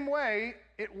same way,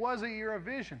 it was a year of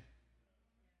vision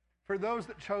for those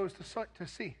that chose to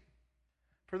see.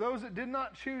 For those that did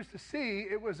not choose to see,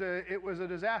 it was a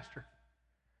disaster.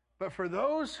 But for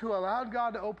those who allowed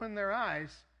God to open their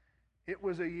eyes, it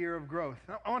was a year of growth.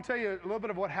 Now, I want to tell you a little bit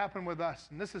of what happened with us.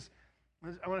 And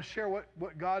I want to share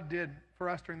what God did for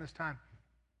us during this time.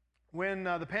 When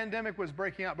the pandemic was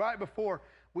breaking out, right before,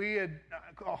 we had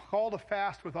called a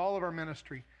fast with all of our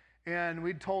ministry. And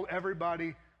we'd told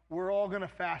everybody, we're all going to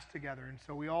fast together. And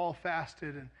so we all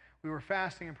fasted, and we were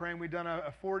fasting and praying. We'd done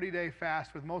a 40-day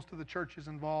fast with most of the churches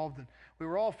involved. And we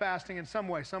were all fasting in some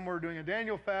way. Some were doing a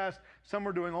Daniel fast. Some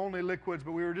were doing only liquids.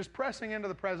 But we were just pressing into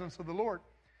the presence of the Lord.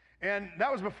 And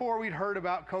that was before we'd heard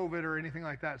about COVID or anything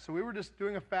like that. So we were just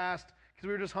doing a fast because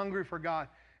we were just hungry for God.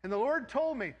 And the Lord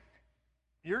told me,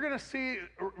 you're going to see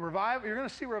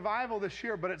revival this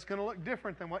year, but it's going to look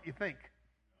different than what you think.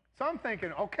 So I'm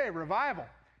thinking, okay, revival,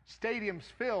 stadiums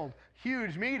filled,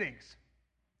 huge meetings.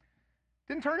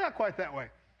 Didn't turn out quite that way.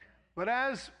 But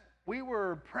as we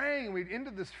were praying, we'd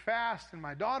ended this fast, and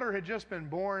my daughter had just been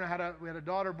born. We had a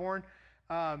daughter born,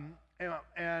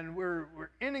 and we're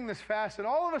ending this fast. And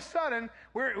all of a sudden,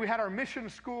 we had our mission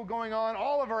school going on,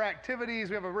 all of our activities.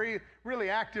 We have a really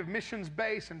active missions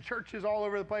base and churches all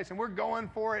over the place, and we're going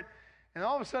for it. And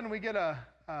all of a sudden, we get the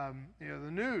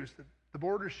news that the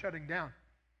border's shutting down.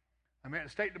 The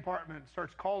State Department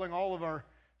starts calling all of our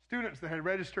students that had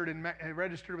registered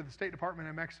with the State Department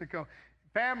in Mexico,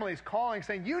 families calling,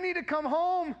 saying, you need to come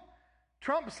home.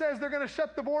 Trump says they're going to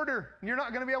shut the border, and you're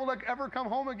not going to be able to ever come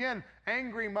home again.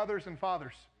 Angry mothers and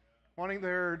fathers wanting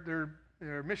their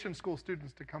mission school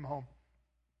students to come home.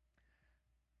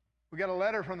 We got a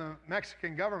letter from the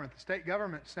Mexican government, the state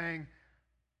government, saying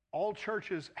all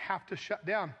churches have to shut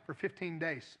down for 15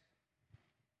 days.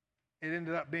 It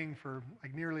ended up being for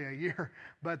nearly a year.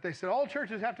 But they said all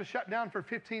churches have to shut down for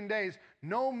 15 days.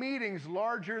 No meetings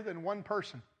larger than one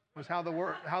person was how the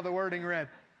wording read.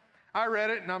 I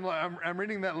read it, and I'm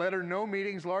reading that letter, no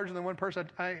meetings larger than one person.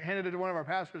 I handed it to one of our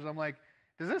pastors. I'm like,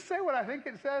 does this say what I think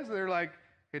it says? They're like,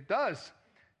 it does.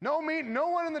 No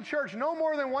one in the church, no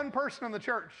more than one person in the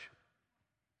church.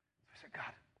 I said,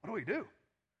 God, what do we do?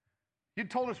 You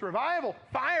told us revival,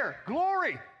 fire,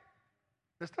 glory.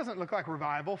 This doesn't look like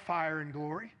revival, fire, and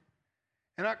glory.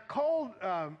 And I called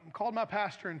my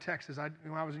pastor in Texas.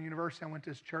 When I was in university, I went to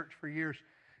his church for years.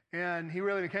 And he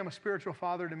really became a spiritual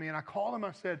father to me. And I called him,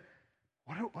 I said,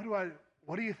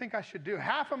 what do you think I should do?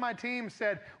 Half of my team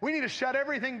said, we need to shut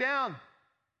everything down.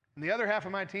 And the other half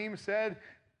of my team said,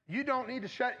 you don't need to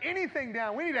shut anything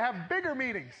down. We need to have bigger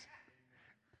meetings.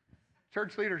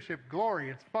 Church leadership, glory,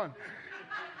 it's fun.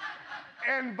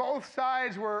 And both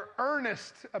sides were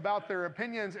earnest about their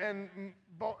opinions, and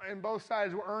both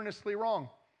sides were earnestly wrong.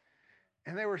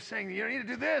 And they were saying, you need to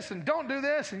do this, and don't do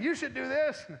this, and you should do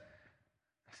this. And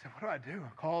I said, what do I do? I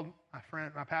called my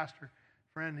pastor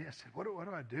friend. I said, what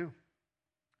do I do?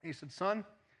 He said, son,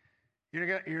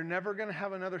 you're never going to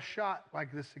have another shot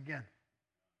like this again.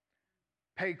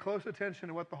 Pay close attention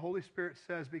to what the Holy Spirit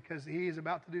says, because he is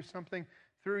about to do something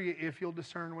through you if you'll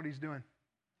discern what he's doing.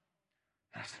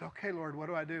 And I said, okay, Lord, what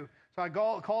do I do? So I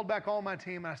called back all my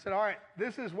team, and I said, all right,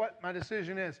 this is what my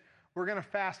decision is. We're going to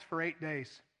fast for 8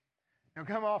 days. Now,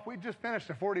 come off, we just finished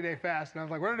a 40-day fast, and I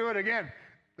was like, we're going to do it again.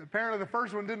 Apparently, the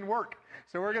first one didn't work.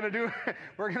 So we're going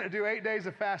to do 8 days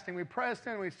of fasting. We pressed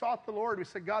in, we sought the Lord. We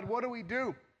said, God, what do we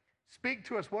do? Speak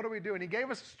to us. What do we do? And he gave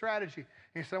us a strategy.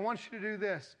 He said, I want you to do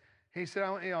this. He said,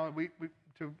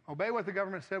 to obey what the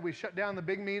government said, we shut down the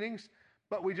big meetings,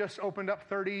 but we just opened up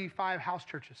 35 house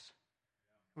churches.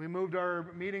 We moved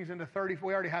our meetings into 30.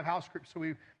 We already have house groups, so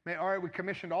we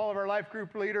commissioned all of our life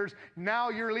group leaders. Now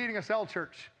you're leading a cell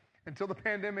church. Until the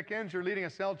pandemic ends, you're leading a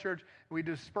cell church. We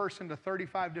dispersed into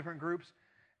 35 different groups.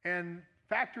 And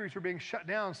factories were being shut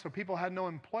down, so people had no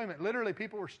employment. Literally,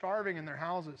 people were starving in their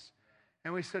houses.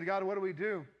 And we said, God, what do we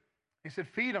do? He said,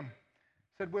 feed them.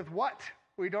 I said, with what?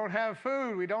 We don't have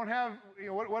food. We don't have,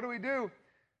 what do we do?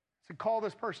 I said, call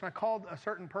this person. I called a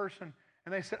certain person,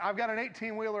 and they said, I've got an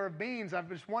 18-wheeler of beans. I'm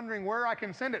just wondering where I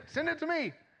can send it. Send it to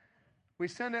me. We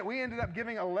ended up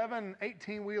giving 11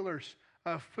 18-wheelers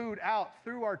of food out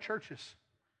through our churches.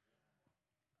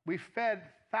 We fed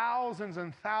thousands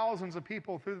and thousands of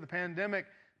people through the pandemic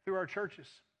through our churches.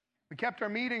 We kept our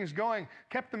meetings going,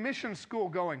 kept the mission school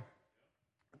going.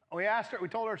 We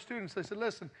told our students, they said,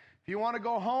 listen, if you want to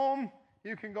go home,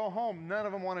 you can go home. None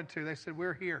of them wanted to. They said,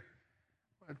 we're here.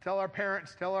 Tell our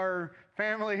parents, tell our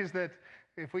families that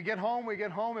if we get home, we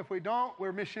get home. If we don't,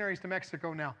 we're missionaries to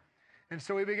Mexico now. And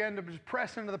so we began to just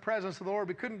press into the presence of the Lord.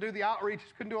 We couldn't do the outreach,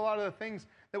 couldn't do a lot of the things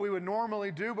that we would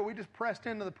normally do, but we just pressed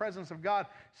into the presence of God,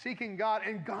 seeking God.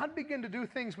 And God began to do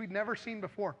things we'd never seen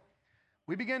before.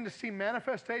 We began to see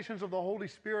manifestations of the Holy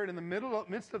Spirit in the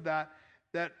midst of that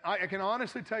I can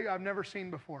honestly tell you I've never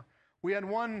seen before. We had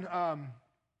one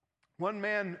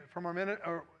man from our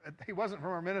ministry, he wasn't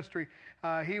from our ministry.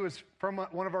 He was from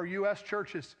one of our U.S.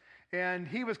 churches, and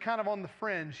he was kind of on the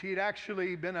fringe. He had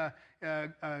actually been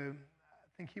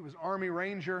I think he was Army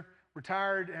Ranger,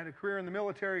 retired, had a career in the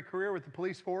military, career with the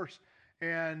police force,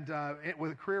 and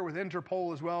with a career with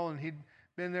Interpol as well. And he'd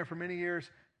been there for many years.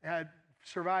 Had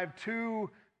survived two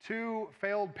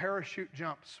failed parachute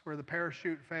jumps, where the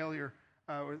parachute failure,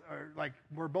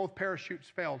 where both parachutes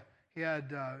failed. He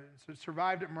had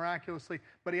survived it miraculously,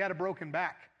 but he had a broken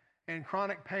back and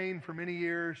chronic pain for many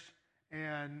years,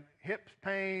 and hip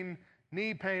pain,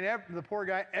 knee pain. The poor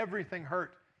guy, everything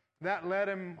hurt. That led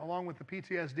him, along with the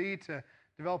PTSD, to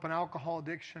develop an alcohol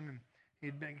addiction, and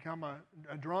he'd become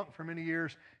a drunk for many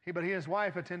years. But he and his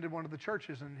wife attended one of the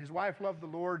churches, and his wife loved the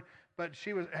Lord, but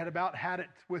she had about had it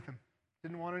with him.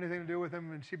 Didn't want anything to do with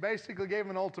him, and she basically gave him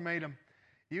an ultimatum.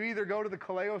 You either go to the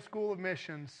Kaleo School of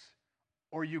Missions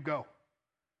or you go,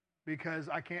 because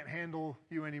I can't handle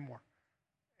you anymore.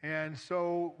 And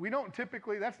so we don't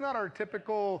typically, that's not our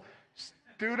typical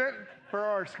student for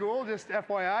our school, just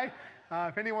FYI.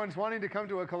 If anyone's wanting to come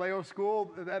to a Kaleo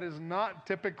school, that is not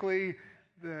typically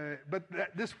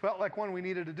this felt like one we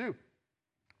needed to do.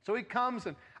 So he comes,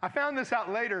 and I found this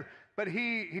out later, but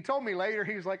he told me later,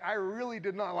 he was like, I really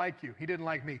did not like you. He didn't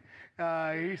like me.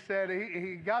 He said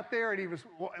he got there, and he was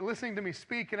listening to me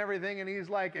speak and everything, and he's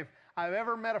like, if I've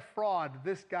ever met a fraud,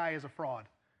 this guy is a fraud.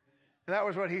 And that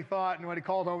was what he thought, and what he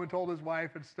called home and told his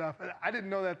wife and stuff. I didn't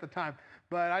know that at the time,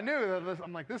 but I knew that.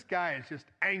 I'm like, this guy is just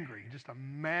angry, just a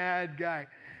mad guy.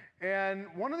 And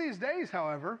one of these days,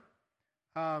 however,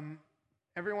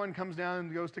 everyone comes down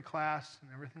and goes to class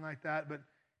and everything like that, but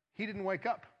he didn't wake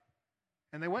up.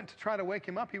 And they went to try to wake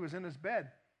him up. He was in his bed,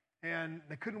 and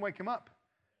they couldn't wake him up.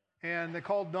 And they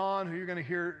called Dawn, who you're going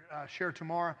to share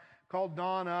tomorrow, called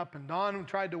Dawn up, and Dawn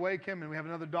tried to wake him, and we have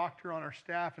another doctor on our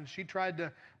staff, and she tried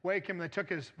to wake him. They took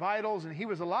his vitals, and he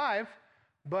was alive,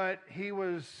 but he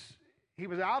was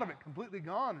out of it, completely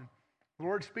gone. And the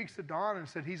Lord speaks to Dawn and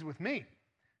said, he's with me.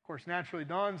 Of course, naturally,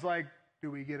 Dawn's like, do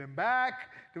we get him back?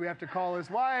 Do we have to call his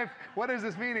wife? What does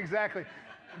this mean exactly?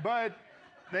 But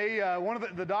they, one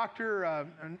of the doctor,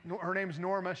 her name's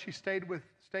Norma, she stayed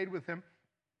with him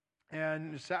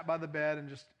and just sat by the bed and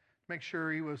just make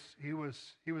sure he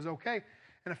was okay.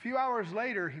 And a few hours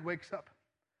later, he wakes up,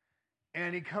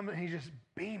 and he's just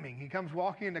beaming. He comes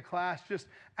walking into class just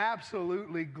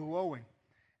absolutely glowing.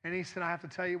 And he said, I have to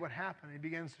tell you what happened. He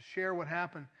begins to share what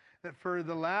happened, that for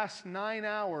the last 9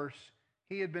 hours,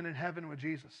 he had been in heaven with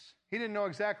Jesus. He didn't know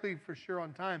exactly for sure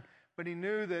on time, but he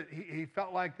knew that he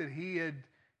felt like that he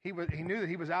knew that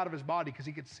he was out of his body, because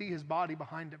he could see his body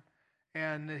behind him,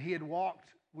 and that he had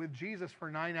walked with Jesus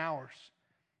for 9 hours.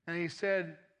 And he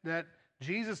said that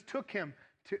Jesus took him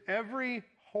to every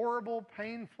horrible,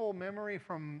 painful memory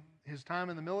from his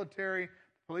time in the military,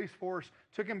 police force,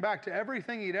 took him back to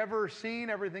everything he'd ever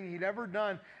seen, everything he'd ever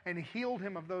done, and healed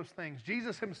him of those things.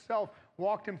 Jesus himself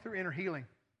walked him through inner healing.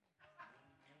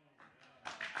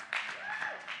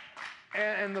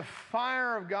 And the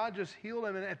fire of God just healed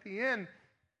him. And at the end,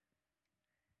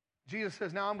 Jesus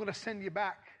says, now I'm going to send you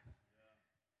back.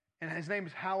 And his name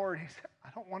is Howard. He said, I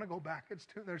don't want to go back.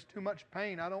 There's too much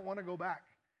pain. I don't want to go back.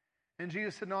 And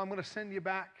Jesus said, no, I'm going to send you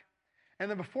back. And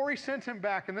then before he sent him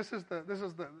back, and this is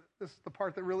the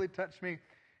part that really touched me,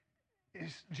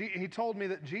 he told me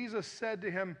that Jesus said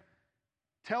to him,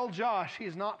 "Tell Josh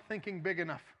he's not thinking big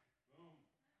enough."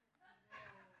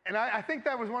 And I think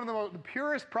that was one of the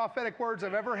purest prophetic words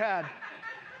I've ever had,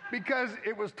 because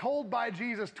it was told by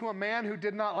Jesus to a man who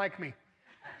did not like me.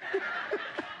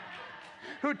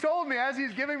 Who told me, as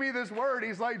he's giving me this word,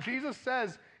 he's like, Jesus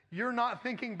says, "You're not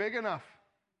thinking big enough."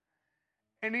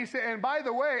 And he said, and by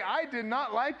the way, I did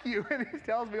not like you. And he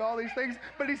tells me all these things.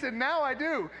 But he said, now I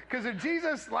do. Because if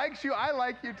Jesus likes you, I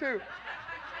like you too.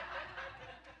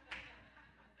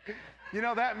 You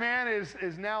know, that man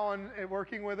is now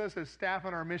working with us as staff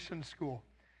in our mission school.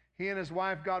 He and his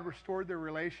wife, God restored their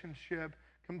relationship,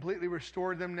 completely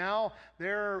restored them. Now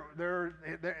they're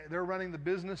running the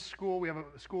business school. We have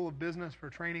a school of business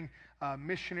for training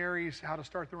missionaries how to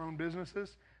start their own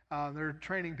businesses. They're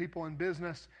training people in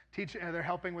business, they're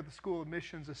helping with the School of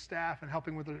Missions as staff and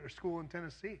helping with their school in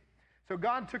Tennessee. So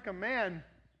God took a man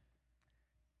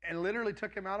and literally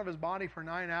took him out of his body for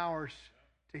 9 hours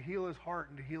to heal his heart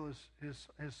and to heal his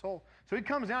soul. So he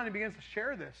comes down and he begins to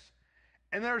share this.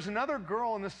 And there's another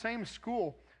girl in the same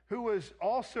school who was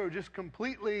also just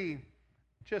completely,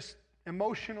 just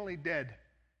emotionally dead.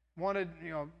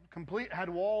 Had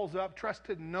walls up,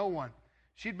 trusted no one.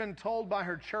 She'd been told by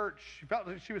her church, she felt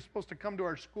that she was supposed to come to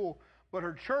our school, but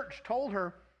her church told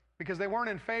her, because they weren't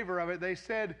in favor of it, they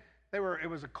said it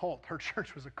was a cult. Her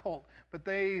church was a cult. But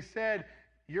they said,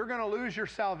 you're going to lose your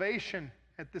salvation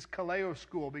at this Kaleo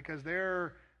school because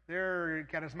they're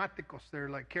charismaticos, they're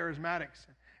like charismatics.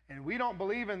 And we don't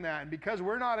believe in that. And because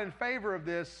we're not in favor of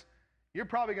this, you're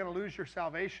probably going to lose your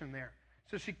salvation there.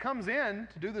 So she comes in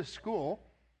to do this school,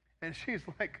 and she's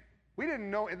like, we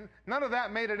didn't know, none of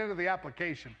that made it into the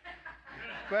application.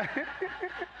 But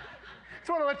just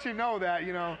want to let you know that,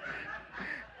 you know.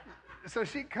 So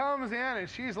she comes in and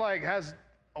she's like, has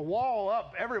a wall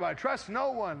up, everybody, trust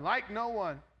no one, like no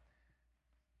one.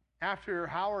 After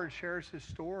Howard shares his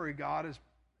story, God is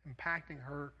impacting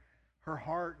her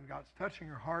heart, and God's touching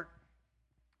her heart.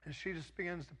 And she just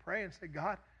begins to pray and say,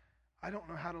 God, I don't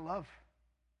know how to love.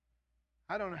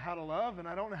 I don't know how to love, and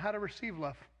I don't know how to receive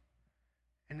love.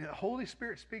 And the Holy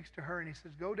Spirit speaks to her, and he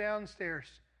says, go downstairs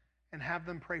and have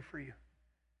them pray for you.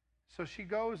 So she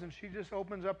goes, and she just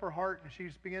opens up her heart, and she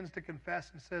just begins to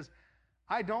confess and says,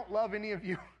 I don't love any of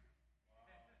you.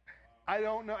 I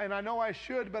don't know, and I know I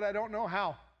should, but I don't know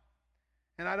how.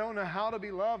 And I don't know how to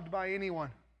be loved by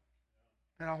anyone.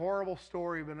 And a horrible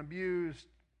story, been abused,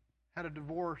 had a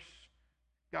divorce,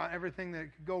 got everything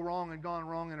that could go wrong and gone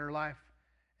wrong in her life.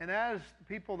 And as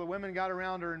the women got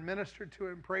around her and ministered to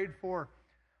her and prayed for her,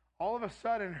 all of a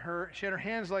sudden she had her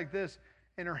hands like this,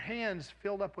 and her hands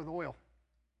filled up with oil.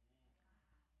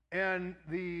 And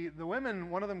the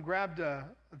women, one of them grabbed a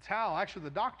towel. Actually,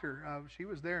 the doctor, she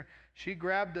was there. She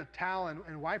grabbed a towel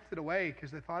and wiped it away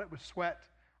because they thought it was sweat,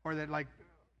 or that like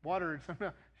water or something.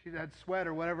 She had sweat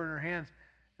or whatever in her hands.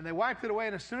 And they wiped it away,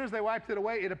 and as soon as they wiped it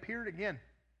away, it appeared again.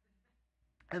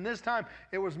 And this time,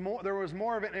 there was more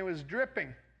of it, and it was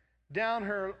dripping down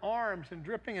her arms and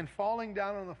dripping and falling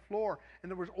down on the floor. And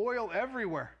there was oil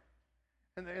everywhere.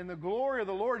 And the glory of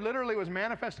the Lord literally was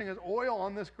manifesting as oil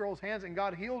on this girl's hands, and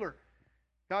God healed her.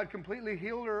 God completely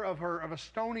healed her of a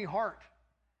stony heart.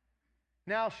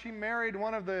 Now she married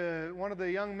one of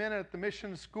the young men at the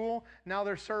mission school. Now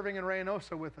they're serving in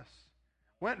Reynosa with us.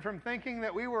 Went from thinking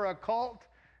that we were a cult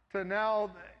to now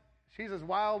she's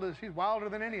wilder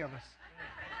than any of us.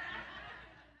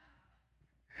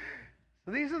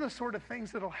 So these are the sort of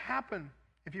things that'll happen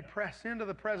if you press into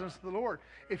the presence of the Lord.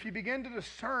 If you begin to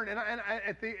discern,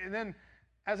 and then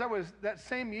as I was that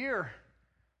same year,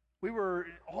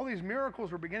 all these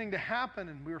miracles were beginning to happen,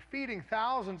 and we were feeding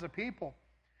thousands of people.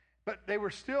 But we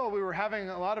were having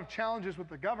a lot of challenges with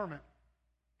the government.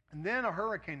 And then a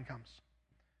hurricane comes.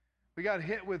 We got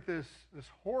hit with this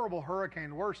horrible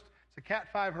hurricane, worst. It's a Cat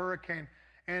 5 hurricane.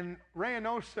 And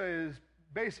Reynosa is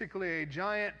basically a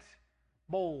giant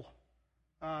bowl.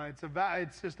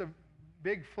 It's just a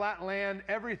big flat land.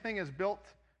 Everything is built.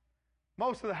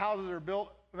 Most of the houses are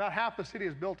built, about half the city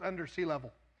is built under sea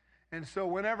level. And so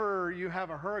whenever you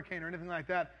have a hurricane or anything like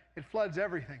that, it floods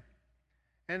everything.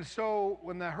 And so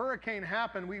when the hurricane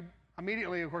happened, we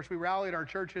immediately, of course, we rallied our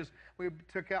churches. We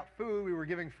took out food. We were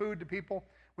giving food to people.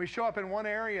 We show up in one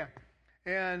area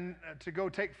and to go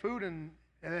take food, and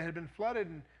it had been flooded,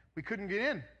 and we couldn't get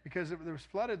in because it was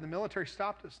flooded. The military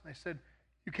stopped us, and they said,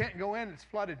 you can't go in, it's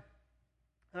flooded.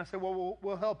 And I said, well,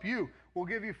 we'll help you. We'll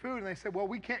give you food. And they said, well,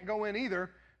 we can't go in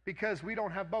either because we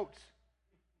don't have boats.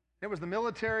 It was the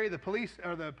military, the police,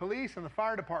 and the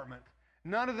fire department.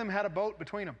 None of them had a boat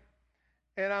between them.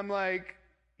 And I'm like,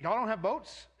 y'all don't have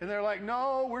boats? And they're like,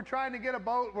 no, we're trying to get a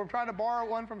boat. We're trying to borrow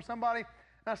one from somebody.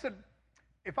 And I said,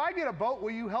 if I get a boat,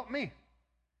 will you help me?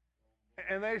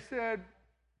 And they said,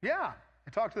 yeah.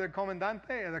 I talked to their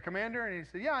comandante, the commander, and he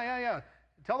said, yeah.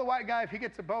 Tell the white guy if he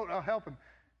gets a boat, I'll help him.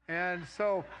 And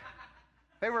so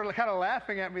they were kind of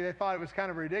laughing at me. They thought it was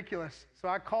kind of ridiculous. So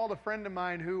I called a friend of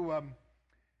mine who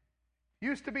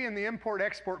used to be in the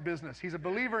import-export business. He's a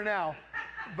believer now,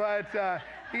 but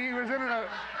he was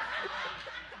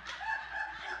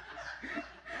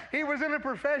in a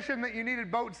profession that you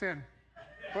needed boats in.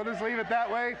 We'll just leave it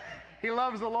that way. He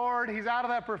loves the Lord. He's out of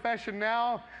that profession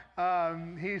now.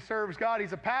 He serves God.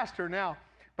 He's a pastor now.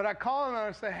 But I call him and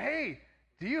I say, hey,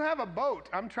 do you have a boat?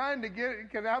 I'm trying to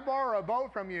can I borrow a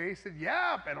boat from you? He said,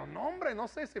 yeah, pero no, hombre, no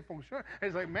sé si funciona.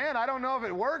 He's like, man, I don't know if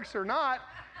it works or not.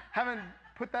 Haven't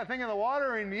put that thing in the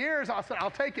water in years. I said, I'll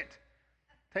take it.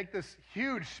 Take this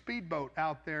huge speedboat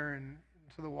out there and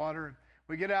into the water. And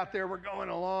we get out there, we're going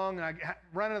along, and I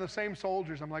run into the same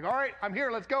soldiers. I'm like, all right, I'm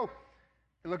here, let's go.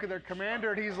 They look at their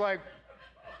commander, and he's like,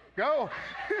 go.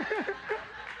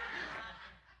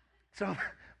 So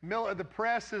the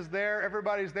press is there,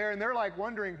 everybody's there, and they're like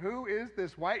wondering, who is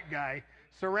this white guy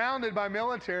surrounded by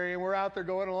military? And we're out there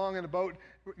going along in a boat,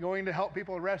 going to help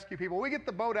people and rescue people. We get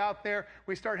the boat out there,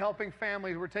 we start helping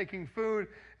families, we're taking food,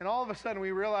 and all of a sudden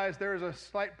we realize there's a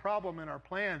slight problem in our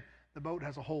plan. The boat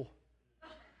has a hole.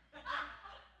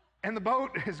 And the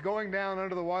boat is going down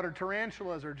under the water.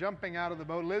 Tarantulas are jumping out of the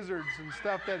boat. Lizards and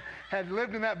stuff that had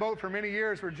lived in that boat for many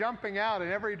years were jumping out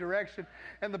in every direction.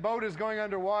 And the boat is going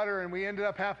underwater, and we ended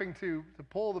up having to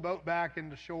pull the boat back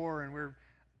into shore. And we've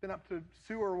been up to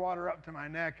sewer water up to my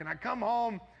neck. And I come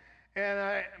home,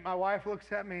 and my wife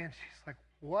looks at me, and she's like,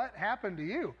 what happened to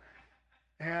you?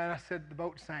 And I said, the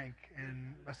boat sank.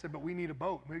 And I said, but we need a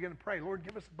boat. We began to pray, Lord,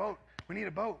 give us a boat. We need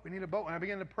a boat. We need a boat. And I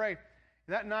began to pray.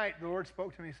 That night, the Lord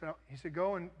spoke to me. He said,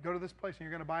 go to this place, and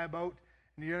you're going to buy a boat,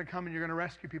 and you're going to come, and you're going to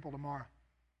rescue people tomorrow.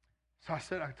 So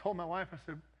I told my wife,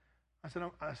 I said,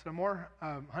 Amor,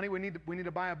 honey, we need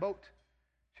to buy a boat.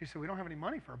 She said, we don't have any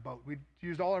money for a boat. We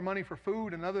used all our money for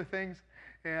food and other things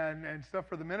and stuff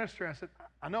for the ministry. I said,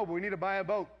 I know, but we need to buy a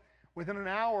boat. Within an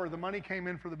hour, the money came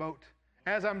in for the boat.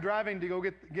 As I'm driving to go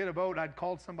get a boat, I'd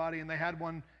called somebody, and they had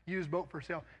one used boat for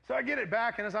sale. So I get it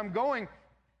back, and as I'm going,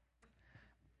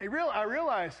 I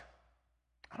realize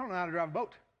I don't know how to drive a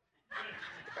boat.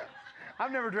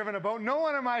 I've never driven a boat. No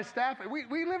one of my staff,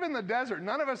 we live in the desert.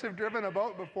 None of us have driven a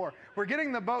boat before. We're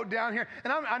getting the boat down here.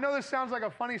 And I know this sounds like a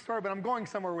funny story, but I'm going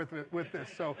somewhere with this,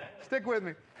 so stick with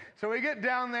me. So we get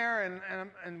down there,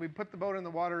 and we put the boat in the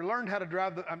water, learned how to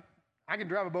drive. I can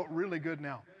drive a boat really good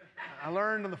now. I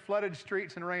learned on the flooded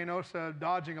streets in Reynosa,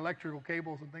 dodging electrical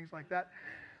cables and things like that.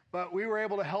 But we were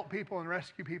able to help people and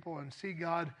rescue people and see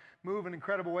God move in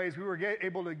incredible ways. We were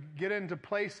able to get into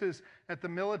places that the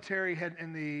military had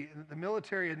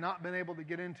not been able to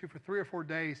get into for 3 or 4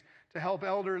 days to help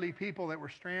elderly people that were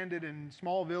stranded in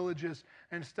small villages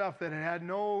and stuff that had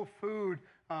no food,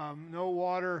 no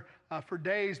water for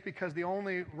days because the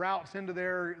only routes into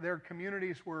their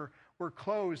communities were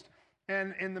closed.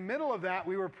 And in the middle of that,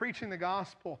 we were preaching the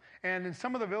gospel. And in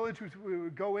some of the villages we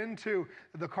would go into,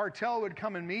 the cartel would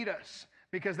come and meet us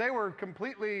because they were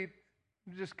completely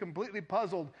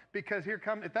puzzled because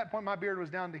at that point my beard was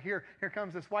down to here. Here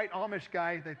comes this white Amish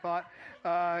guy, they thought,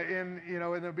 in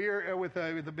the beard with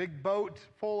a big boat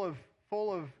full of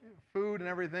food and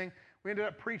everything. We ended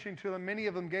up preaching to them. Many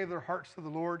of them gave their hearts to the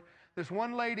Lord. This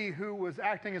one lady who was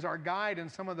acting as our guide in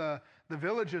some of the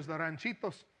villages, the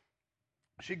ranchitos,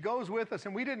 she goes with us,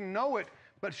 and we didn't know it,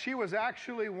 but she was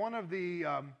actually one of the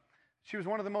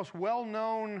most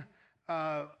well-known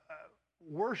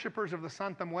worshipers of the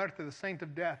Santa Muerte, the Saint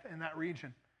of Death, in that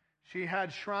region. She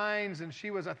had shrines, and she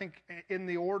was, I think, in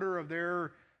the order of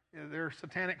their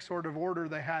satanic sort of order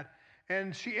they had.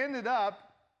 And she ended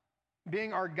up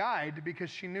being our guide because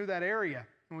she knew that area.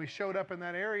 And we showed up in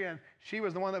that area, and she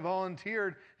was the one that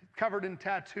volunteered, covered in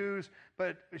tattoos,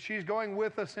 but she's going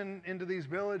with us into these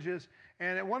villages.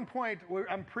 And at one point,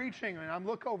 I'm preaching, and I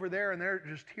look over there, and there are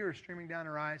just tears streaming down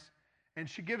her eyes. And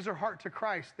she gives her heart to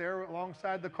Christ there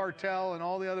alongside the cartel and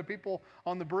all the other people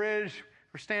on the bridge.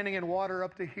 We're standing in water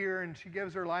up to here, and she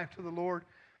gives her life to the Lord.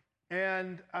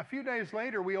 And a few days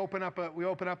later, we open up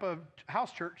a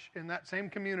house church in that same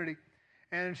community.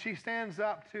 And she stands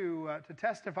up to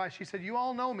testify. She said, you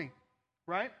all know me,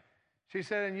 right? She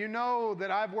said, and you know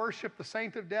that I've worshiped the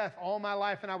Saint of Death all my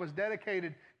life, and I was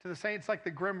dedicated to the saint. It's like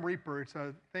the Grim Reaper. It's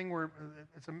a thing where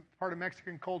it's a part of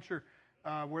Mexican culture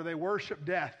where they worship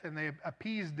death, and they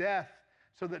appease death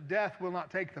so that death will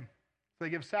not take them. So they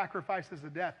give sacrifices to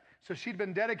death. So she'd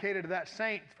been dedicated to that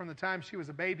saint from the time she was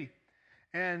a baby.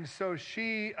 And so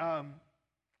she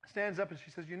stands up and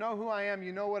she says, you know who I am,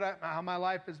 you know how my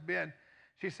life has been.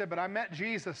 She said, but I met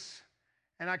Jesus,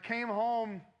 and I came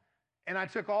home, and I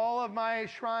took all of my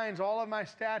shrines, all of my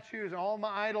statues, all of my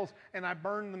idols, and I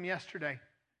burned them yesterday.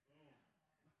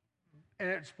 And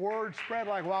its word spread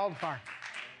like wildfire.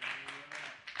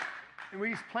 And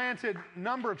we planted a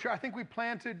number of churches. I think we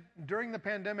planted, during the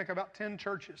pandemic, about 10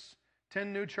 churches,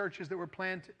 10 new churches that were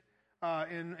planted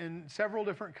in several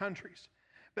different countries.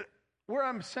 But why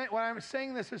I'm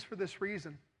saying this is for this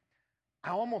reason.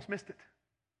 I almost missed it.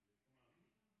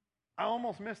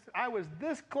 I was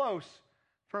this close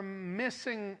from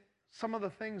missing some of the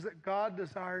things that God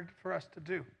desired for us to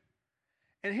do.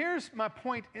 And here's my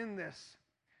point in this.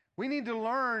 We need to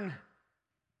learn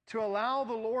to allow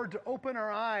the Lord to open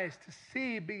our eyes to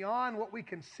see beyond what we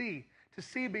can see, to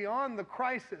see beyond the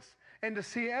crisis, and to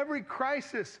see every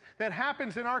crisis that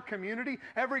happens in our community,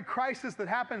 every crisis that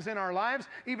happens in our lives,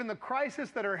 even the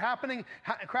crises that are happening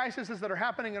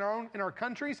in our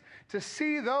countries, to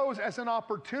see those as an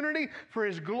opportunity for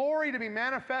His glory to be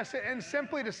manifested, and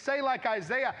simply to say like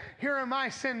Isaiah, here am I,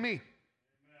 send me.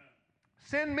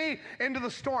 Send me into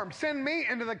the storm. Send me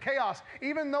into the chaos.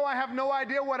 Even though I have no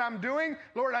idea what I'm doing,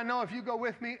 Lord, I know if you go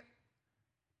with me,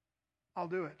 I'll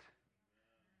do it.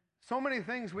 So many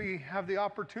things we have the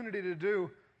opportunity to do.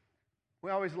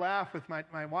 We always laugh with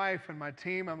my wife and my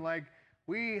team. I'm like,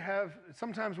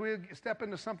 sometimes we step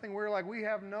into something we're like, we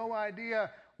have no idea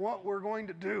what we're going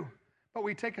to do. But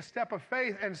we take a step of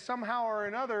faith, and somehow or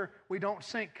another, we don't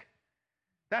sink.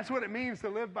 That's what it means to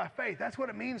live by faith. That's what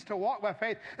it means to walk by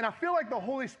faith. And I feel like the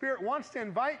Holy Spirit wants to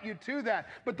invite you to that.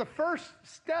 But the first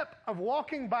step of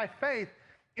walking by faith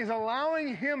is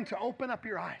allowing Him to open up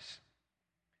your eyes.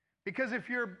 Because if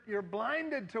you're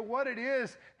blinded to what it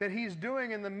is that He's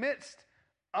doing in the midst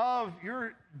of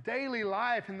your daily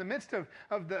life, in the midst of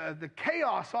the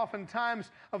chaos oftentimes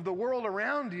of the world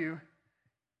around you,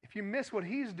 if you miss what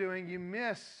He's doing, you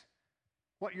miss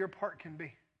what your part can be.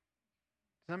 Does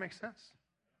that make sense?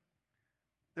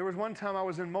 There was one time I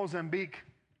was in Mozambique.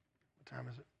 What time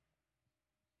is it?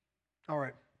 All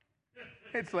right.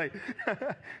 It's late.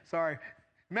 Sorry.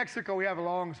 Mexico, we have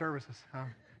long services.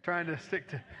 I'm trying to stick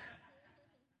to...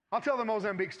 I'll tell the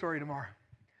Mozambique story tomorrow.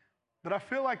 But I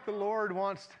feel like the Lord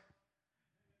wants...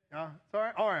 it's all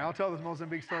right? All right, I'll tell this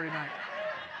Mozambique story tonight.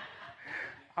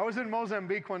 I was in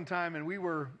Mozambique one time, and we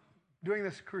were doing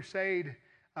this crusade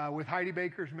with Heidi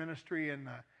Baker's ministry in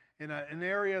an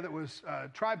area that was a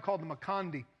tribe called the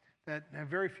Makandi that had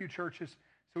very few churches.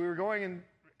 So we were going and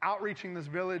outreaching this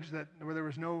village where there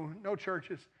was no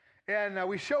churches. And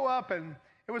we show up, and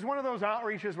it was one of those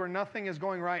outreaches where nothing is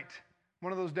going right.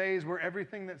 One of those days where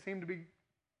everything that seemed to be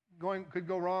could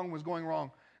go wrong was going wrong.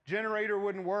 Generator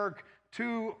wouldn't work,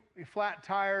 2 flat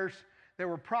tires. There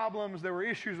were problems. There were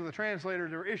issues with the translator.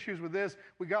 There were issues with this.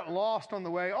 We got lost on the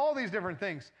way, all these different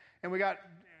things. And we got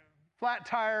flat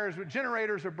tires,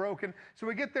 generators are broken. So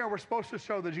we get there, we're supposed to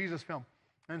show the Jesus film.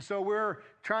 And so we're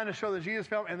trying to show the Jesus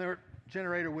film, and the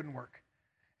generator wouldn't work.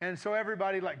 And so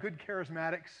everybody, like good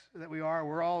charismatics that we are,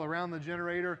 we're all around the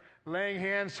generator, laying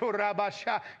hands,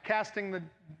 casting the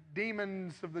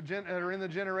demons that are in the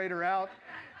generator out.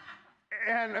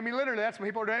 And I mean, literally, that's what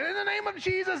people are doing. In the name of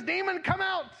Jesus, demon, come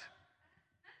out.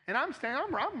 And I'm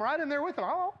right in there with them.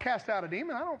 I'll cast out a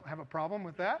demon. I don't have a problem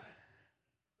with that.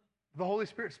 The Holy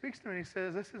Spirit speaks to me and He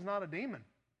says, this is not a demon.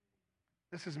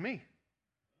 This is me.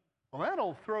 Well,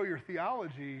 that'll throw your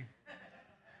theology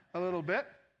a little bit.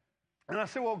 And I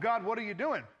said, well, God, what are you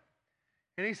doing?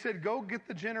 And He said, go get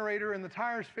the generator and the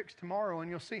tires fixed tomorrow and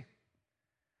you'll see.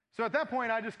 So at that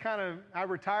point, I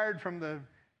retired from the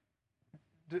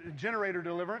generator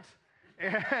deliverance.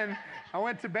 And I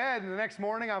went to bed, and the next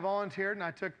morning I volunteered, and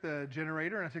I took the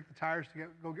generator and I took the tires to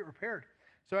go get repaired.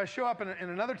 So I show up in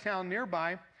another town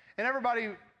nearby, and everybody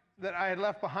that I had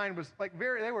left behind was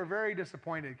they were very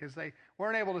disappointed because they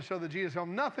weren't able to show the Jesus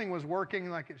film. Nothing was working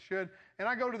like it should. And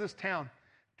I go to this town,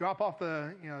 drop off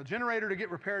the generator to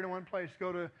get repaired in one place,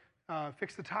 go to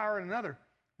fix the tire in another.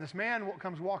 This man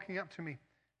comes walking up to me,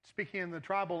 speaking in the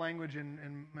tribal language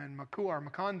in Makua,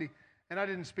 Makandi. And I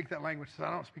didn't speak that language. So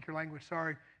I don't speak your language,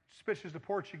 sorry. Switches to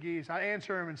Portuguese. I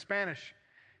answer him in Spanish.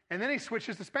 And then he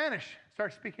switches to Spanish,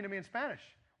 starts speaking to me in Spanish.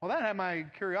 Well, that had my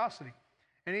curiosity.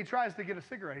 And he tries to get a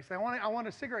cigarette. He said, I want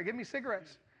a cigarette. Give me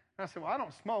cigarettes. And I said, well, I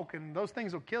don't smoke, and those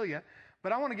things will kill you.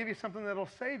 But I want to give you something that'll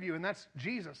save you, and that's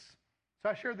Jesus. So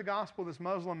I shared the gospel with this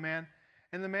Muslim man.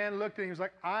 And the man looked and he was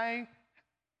like,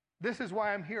 this is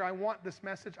why I'm here. I want this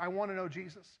message. I want to know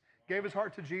Jesus. Gave his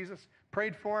heart to Jesus,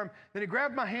 prayed for him. Then he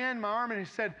grabbed my hand, my arm, and he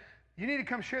said, you need to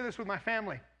come share this with my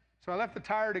family. So I left the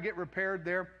tire to get repaired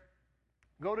there.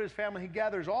 Go to his family. He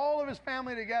gathers all of his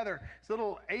family together. His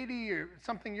little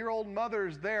 80-something-year-old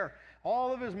mother's there.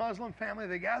 All of his Muslim family,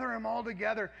 they gather them all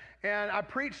together. And I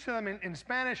preach to them in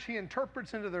Spanish. He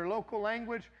interprets into their local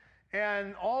language.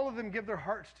 And all of them give their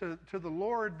hearts to the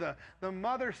Lord. The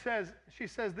mother says, she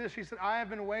said, I have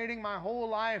been waiting my whole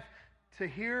life to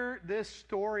hear this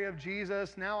story of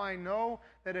Jesus. Now I know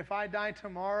that if I die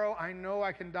tomorrow, I know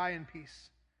I can die in peace.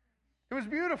 It was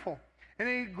beautiful. And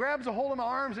he grabs a hold of my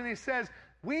arms and he says,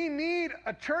 we need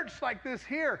a church like this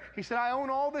here. He said, I own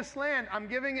all this land. I'm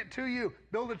giving it to you.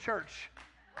 Build a church.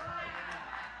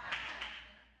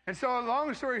 And so,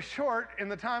 long story short, in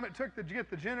the time it took to get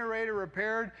the generator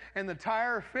repaired and the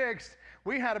tire fixed,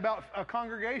 we had about a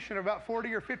congregation of about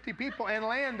 40 or 50 people and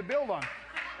land to build on.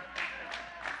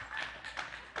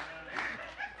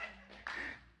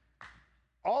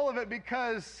 All of it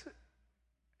because,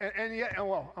 and yet,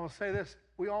 well, I will say this,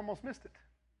 we almost missed it.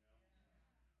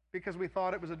 Because we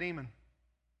thought it was a demon.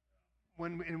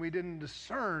 And we didn't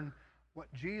discern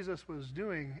what Jesus was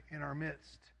doing in our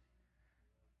midst.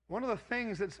 One of the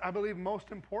things that's, I believe,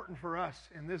 most important for us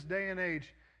in this day and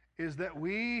age is that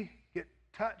we get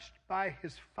touched by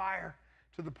his fire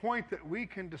to the point that we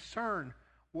can discern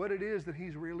what it is that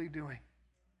he's really doing.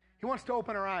 He wants to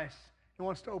open our eyes. He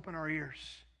wants to open our ears.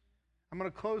 I'm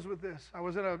going to close with this. I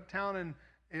was in a town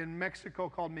in Mexico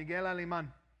called Miguel Alemán.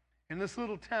 In this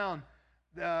little town,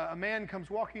 a man comes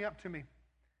walking up to me,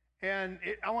 and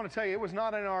I want to tell you, it was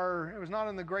not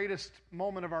in the greatest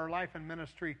moment of our life in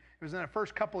ministry. It was in the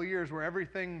first couple of years where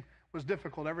everything was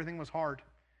difficult, everything was hard,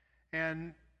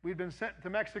 and we'd been sent to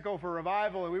Mexico for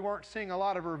revival, and we weren't seeing a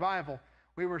lot of revival.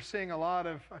 We were seeing a lot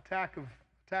of attack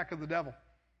of the devil.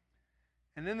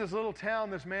 And in this little town,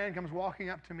 this man comes walking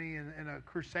up to me in a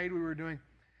crusade we were doing,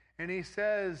 and he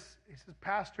says,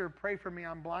 Pastor, pray for me.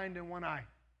 I'm blind in one eye.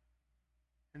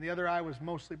 And the other eye was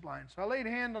mostly blind. So I laid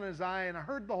hand on his eye, and I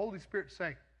heard the Holy Spirit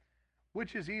say,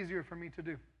 which is easier for me to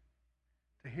do?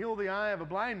 To heal the eye of a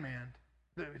blind man,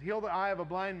 or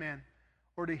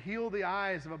to heal the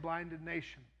eyes of a blinded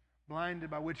nation, blinded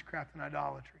by witchcraft and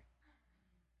idolatry?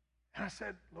 And I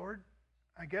said, Lord,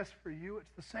 I guess for you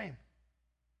it's the same.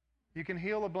 You can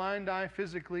heal a blind eye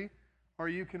physically, or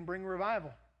you can bring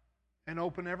revival and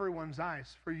open everyone's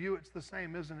eyes. For you it's the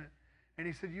same, isn't it? And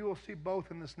he said, you will see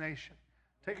both in this nation.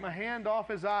 Take my hand off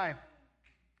his eye.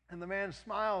 And the man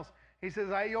smiles. He says,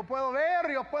 yo puedo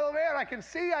ver, I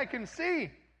can see.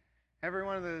 Every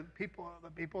one of the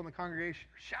people in the congregation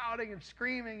are shouting and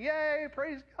screaming, yay,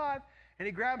 praise God. And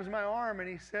he grabs my arm and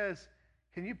he says,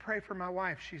 can you pray for my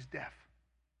wife? She's deaf.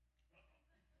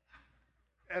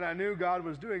 And I knew God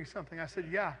was doing something. I said,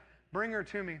 yeah, bring her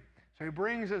to me. So he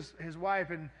brings his wife,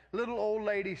 and little old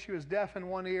lady, she was deaf in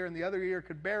one ear and the other ear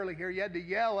could barely hear. You had to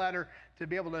yell at her to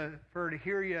be able for her to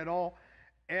hear you at all.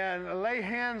 And I lay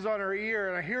hands on her ear,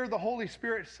 and I hear the Holy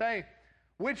Spirit say,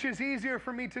 which is easier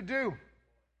for me to do?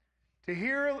 To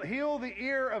heal the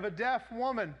ear of a deaf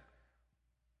woman,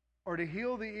 or to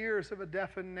heal the ears of a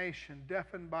deafened nation,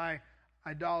 deafened by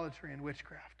idolatry and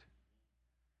witchcraft?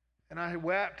 And I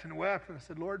wept and wept, and I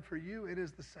said, Lord, for you it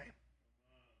is the same.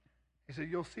 He said,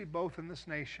 you'll see both in this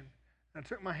nation. And I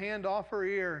took my hand off her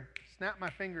ear, snapped my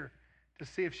finger to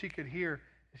see if she could hear.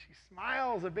 And she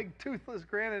smiles, a big toothless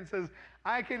grin, and says,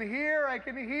 I can hear.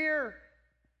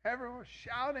 Everyone was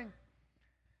shouting.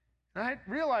 And I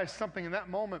realized something in that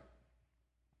moment.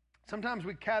 Sometimes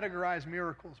we categorize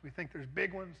miracles. We think there's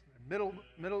big ones,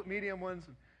 medium ones,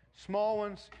 and small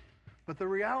ones. But the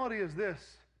reality is this.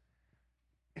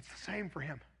 It's the same for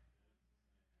him.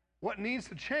 What needs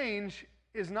to change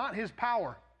is not his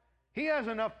power. He has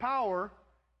enough power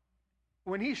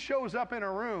when he shows up in a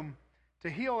room to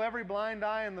heal every blind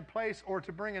eye in the place, or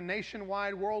to bring a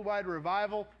nationwide, worldwide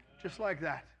revival just like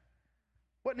that.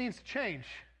 What needs to change?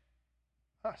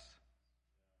 Us.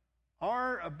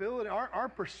 Our ability, our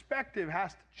perspective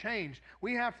has to change.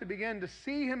 We have to begin to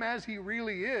see him as he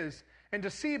really is, and to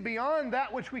see beyond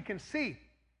that which we can see.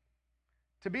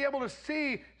 To be able to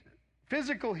see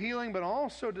physical healing, but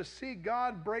also to see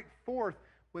God break forth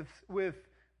with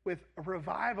a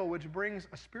revival which brings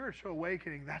a spiritual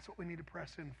awakening. That's what we need to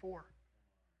press in for.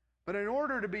 But in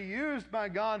order to be used by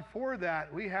God for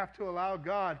that, we have to allow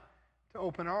God to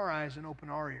open our eyes and open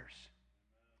our ears.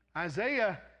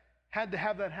 Isaiah had to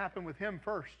have that happen with him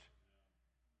first.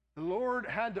 The Lord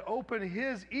had to open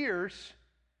his ears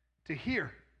to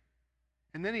hear.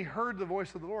 And then he heard the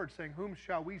voice of the Lord saying, whom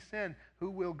shall we send? Who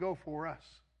will go for us?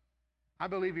 I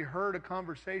believe he heard a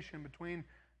conversation between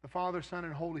the Father, Son,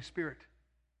 and Holy Spirit,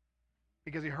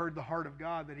 because he heard the heart of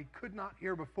God that he could not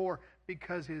hear before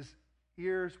because his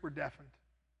ears were deafened.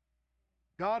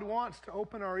 God wants to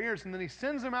open our ears, and then he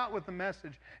sends them out with the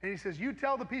message, and he says, you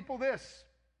tell the people this.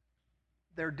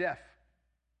 They're deaf,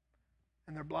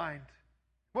 and they're blind.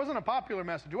 It wasn't a popular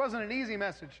message. It wasn't an easy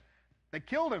message. They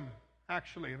killed him,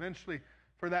 actually, eventually,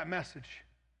 for that message.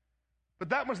 But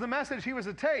that was the message he was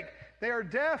to take. They are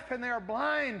deaf and they are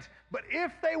blind, but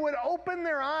if they would open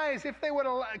their eyes, if they would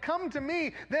come to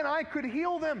me, then I could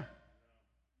heal them.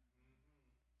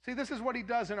 See, this is what he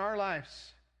does in our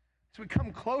lives. As we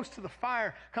come close to the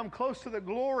fire, come close to the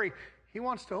glory, he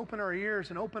wants to open our ears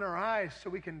and open our eyes so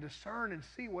we can discern and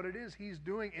see what it is he's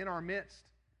doing in our midst.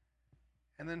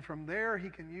 And then from there, he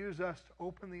can use us to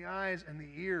open the eyes and the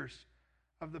ears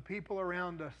of the people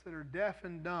around us that are deaf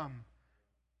and dumb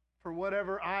for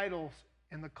whatever idols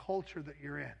in the culture that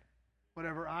you're in,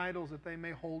 whatever idols that they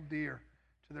may hold dear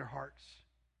to their hearts.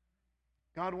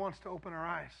 God wants to open our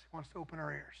eyes. He wants to open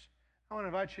our ears. I want to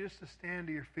invite you just to stand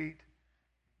to your feet.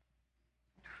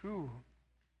 Whew.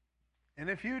 And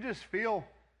if you just feel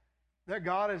that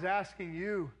God is asking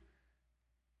you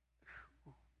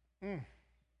to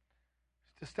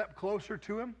step closer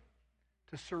to him,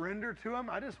 to surrender to him,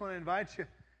 I just want to invite you.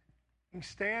 You can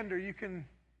stand or you can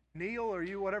kneel or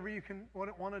you whatever you can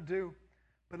want to do.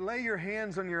 But lay your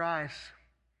hands on your eyes.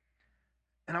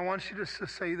 And I want you just to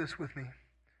say this with me.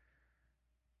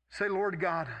 Say, Lord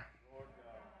God,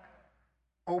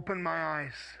 open my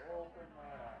eyes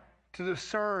to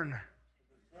discern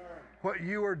what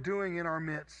you are doing in our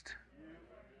midst.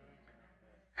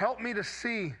 Help me to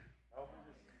see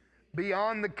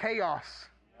beyond the chaos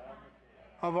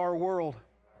of our world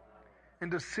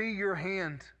and to see your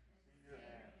hand,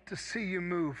 to see you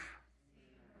move.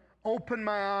 Open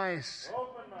my eyes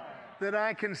that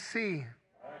I can see.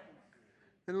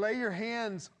 Then lay your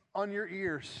hands on your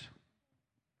ears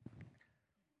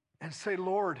and say,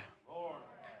 Lord,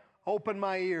 open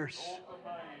my ears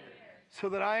so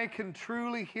that I can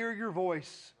truly hear your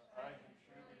voice,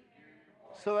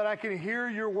 so that I can hear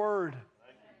your word,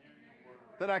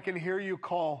 that I can hear you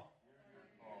call.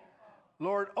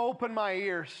 Lord, open my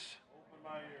ears.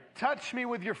 Touch me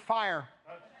with your fire.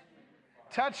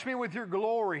 Touch me with your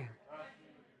glory.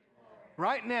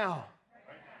 Right now,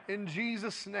 in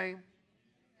Jesus' name.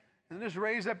 And just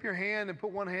raise up your hand and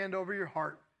put one hand over your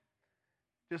heart,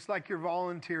 just like you're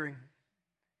volunteering.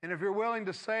 And if you're willing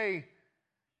to say,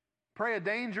 pray a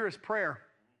dangerous prayer,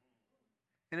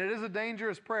 and it is a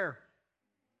dangerous prayer,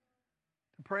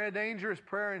 to pray a dangerous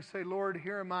prayer and say, Lord,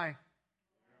 here am I.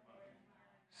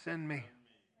 Send me.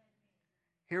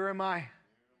 Here am I.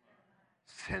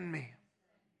 Send me.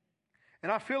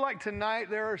 And I feel like tonight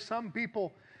there are some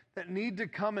people that need to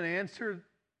come and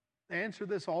answer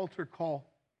this altar call.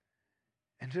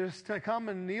 And just to come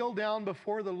and kneel down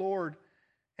before the Lord.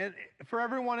 And for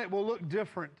everyone, it will look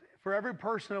different. For every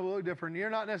person, it will look different. You're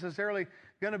not necessarily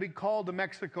going to be called to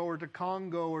Mexico or to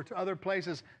Congo or to other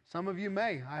places. Some of you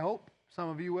may. I hope some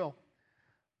of you will.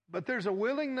 But there's a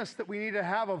willingness that we need to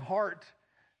have of heart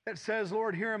that says,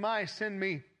 Lord, here am I, send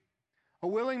me. A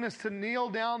willingness to kneel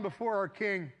down before our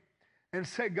King and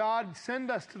say, God,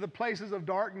 send us to the places of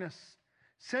darkness.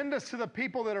 Send us to the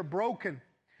people that are broken.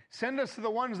 Send us to the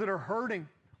ones that are hurting.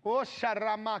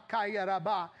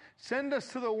 Send us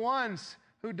to the ones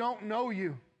who don't know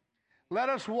you. Let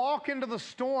us walk into the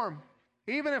storm,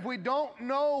 even if we don't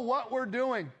know what we're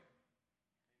doing.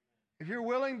 If you're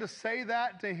willing to say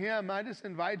that to him, I just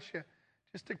invite you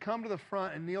just to come to the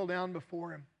front and kneel down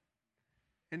before him.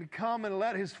 And come and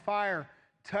let his fire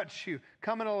touch you.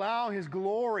 Come and allow his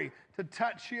glory to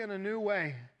touch you in a new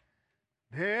way.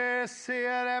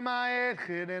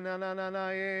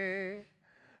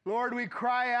 Lord, we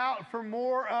cry out for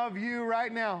more of you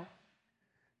right now.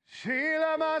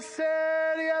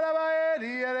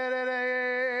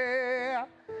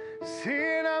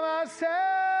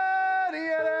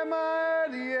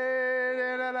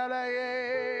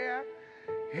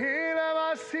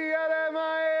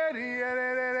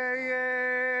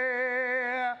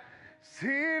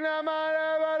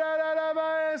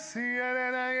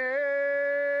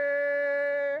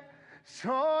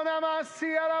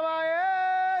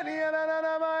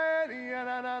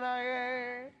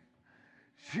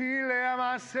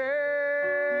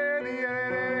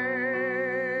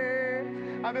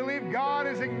 I believe God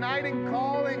is igniting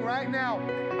calling right now.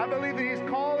 I believe that he's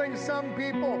calling some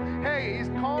people. Hey, he's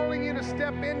calling you to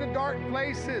step into dark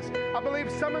places. I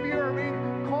believe some of you are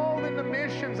being called into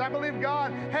missions. I believe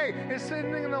God, hey, is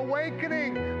sending an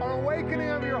awakening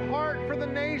of your heart for the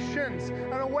nations,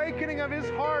 an awakening of his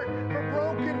heart for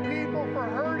broken people, for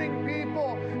hurting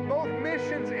people, both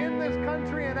missions in this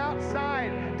country and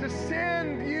outside, to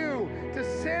send you.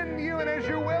 And as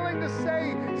you're willing to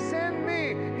say, send me,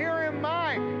 here am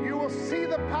I, you will see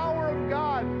the power of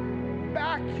God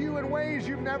back you in ways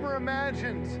you've never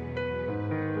imagined.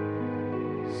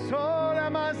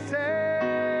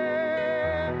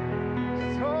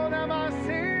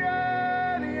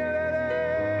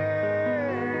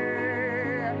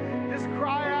 Just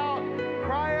cry out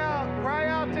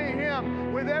to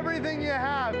Him with everything you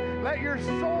have. Let your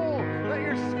soul, let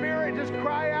your spirit just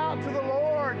cry out to the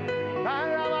Lord.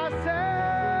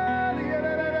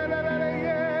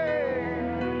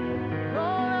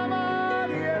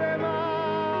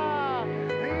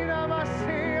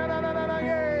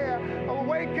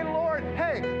 Awaken, Lord.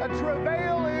 Hey, a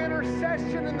travail and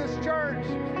intercession in this church.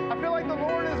 I feel like the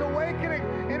Lord is awakening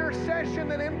intercession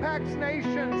that impacts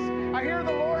nations. I hear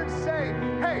the Lord say,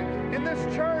 hey, in this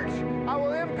church, I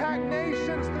will impact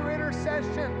nations through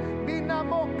intercession.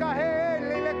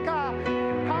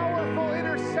 Powerful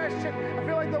intercession. I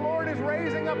feel like the Lord is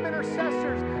raising up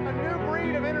intercessors, a new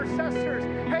breed of intercessors.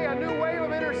 Hey, a new wave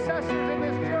of intercessors in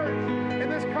this church, in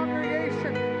this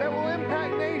congregation that will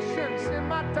impact nations.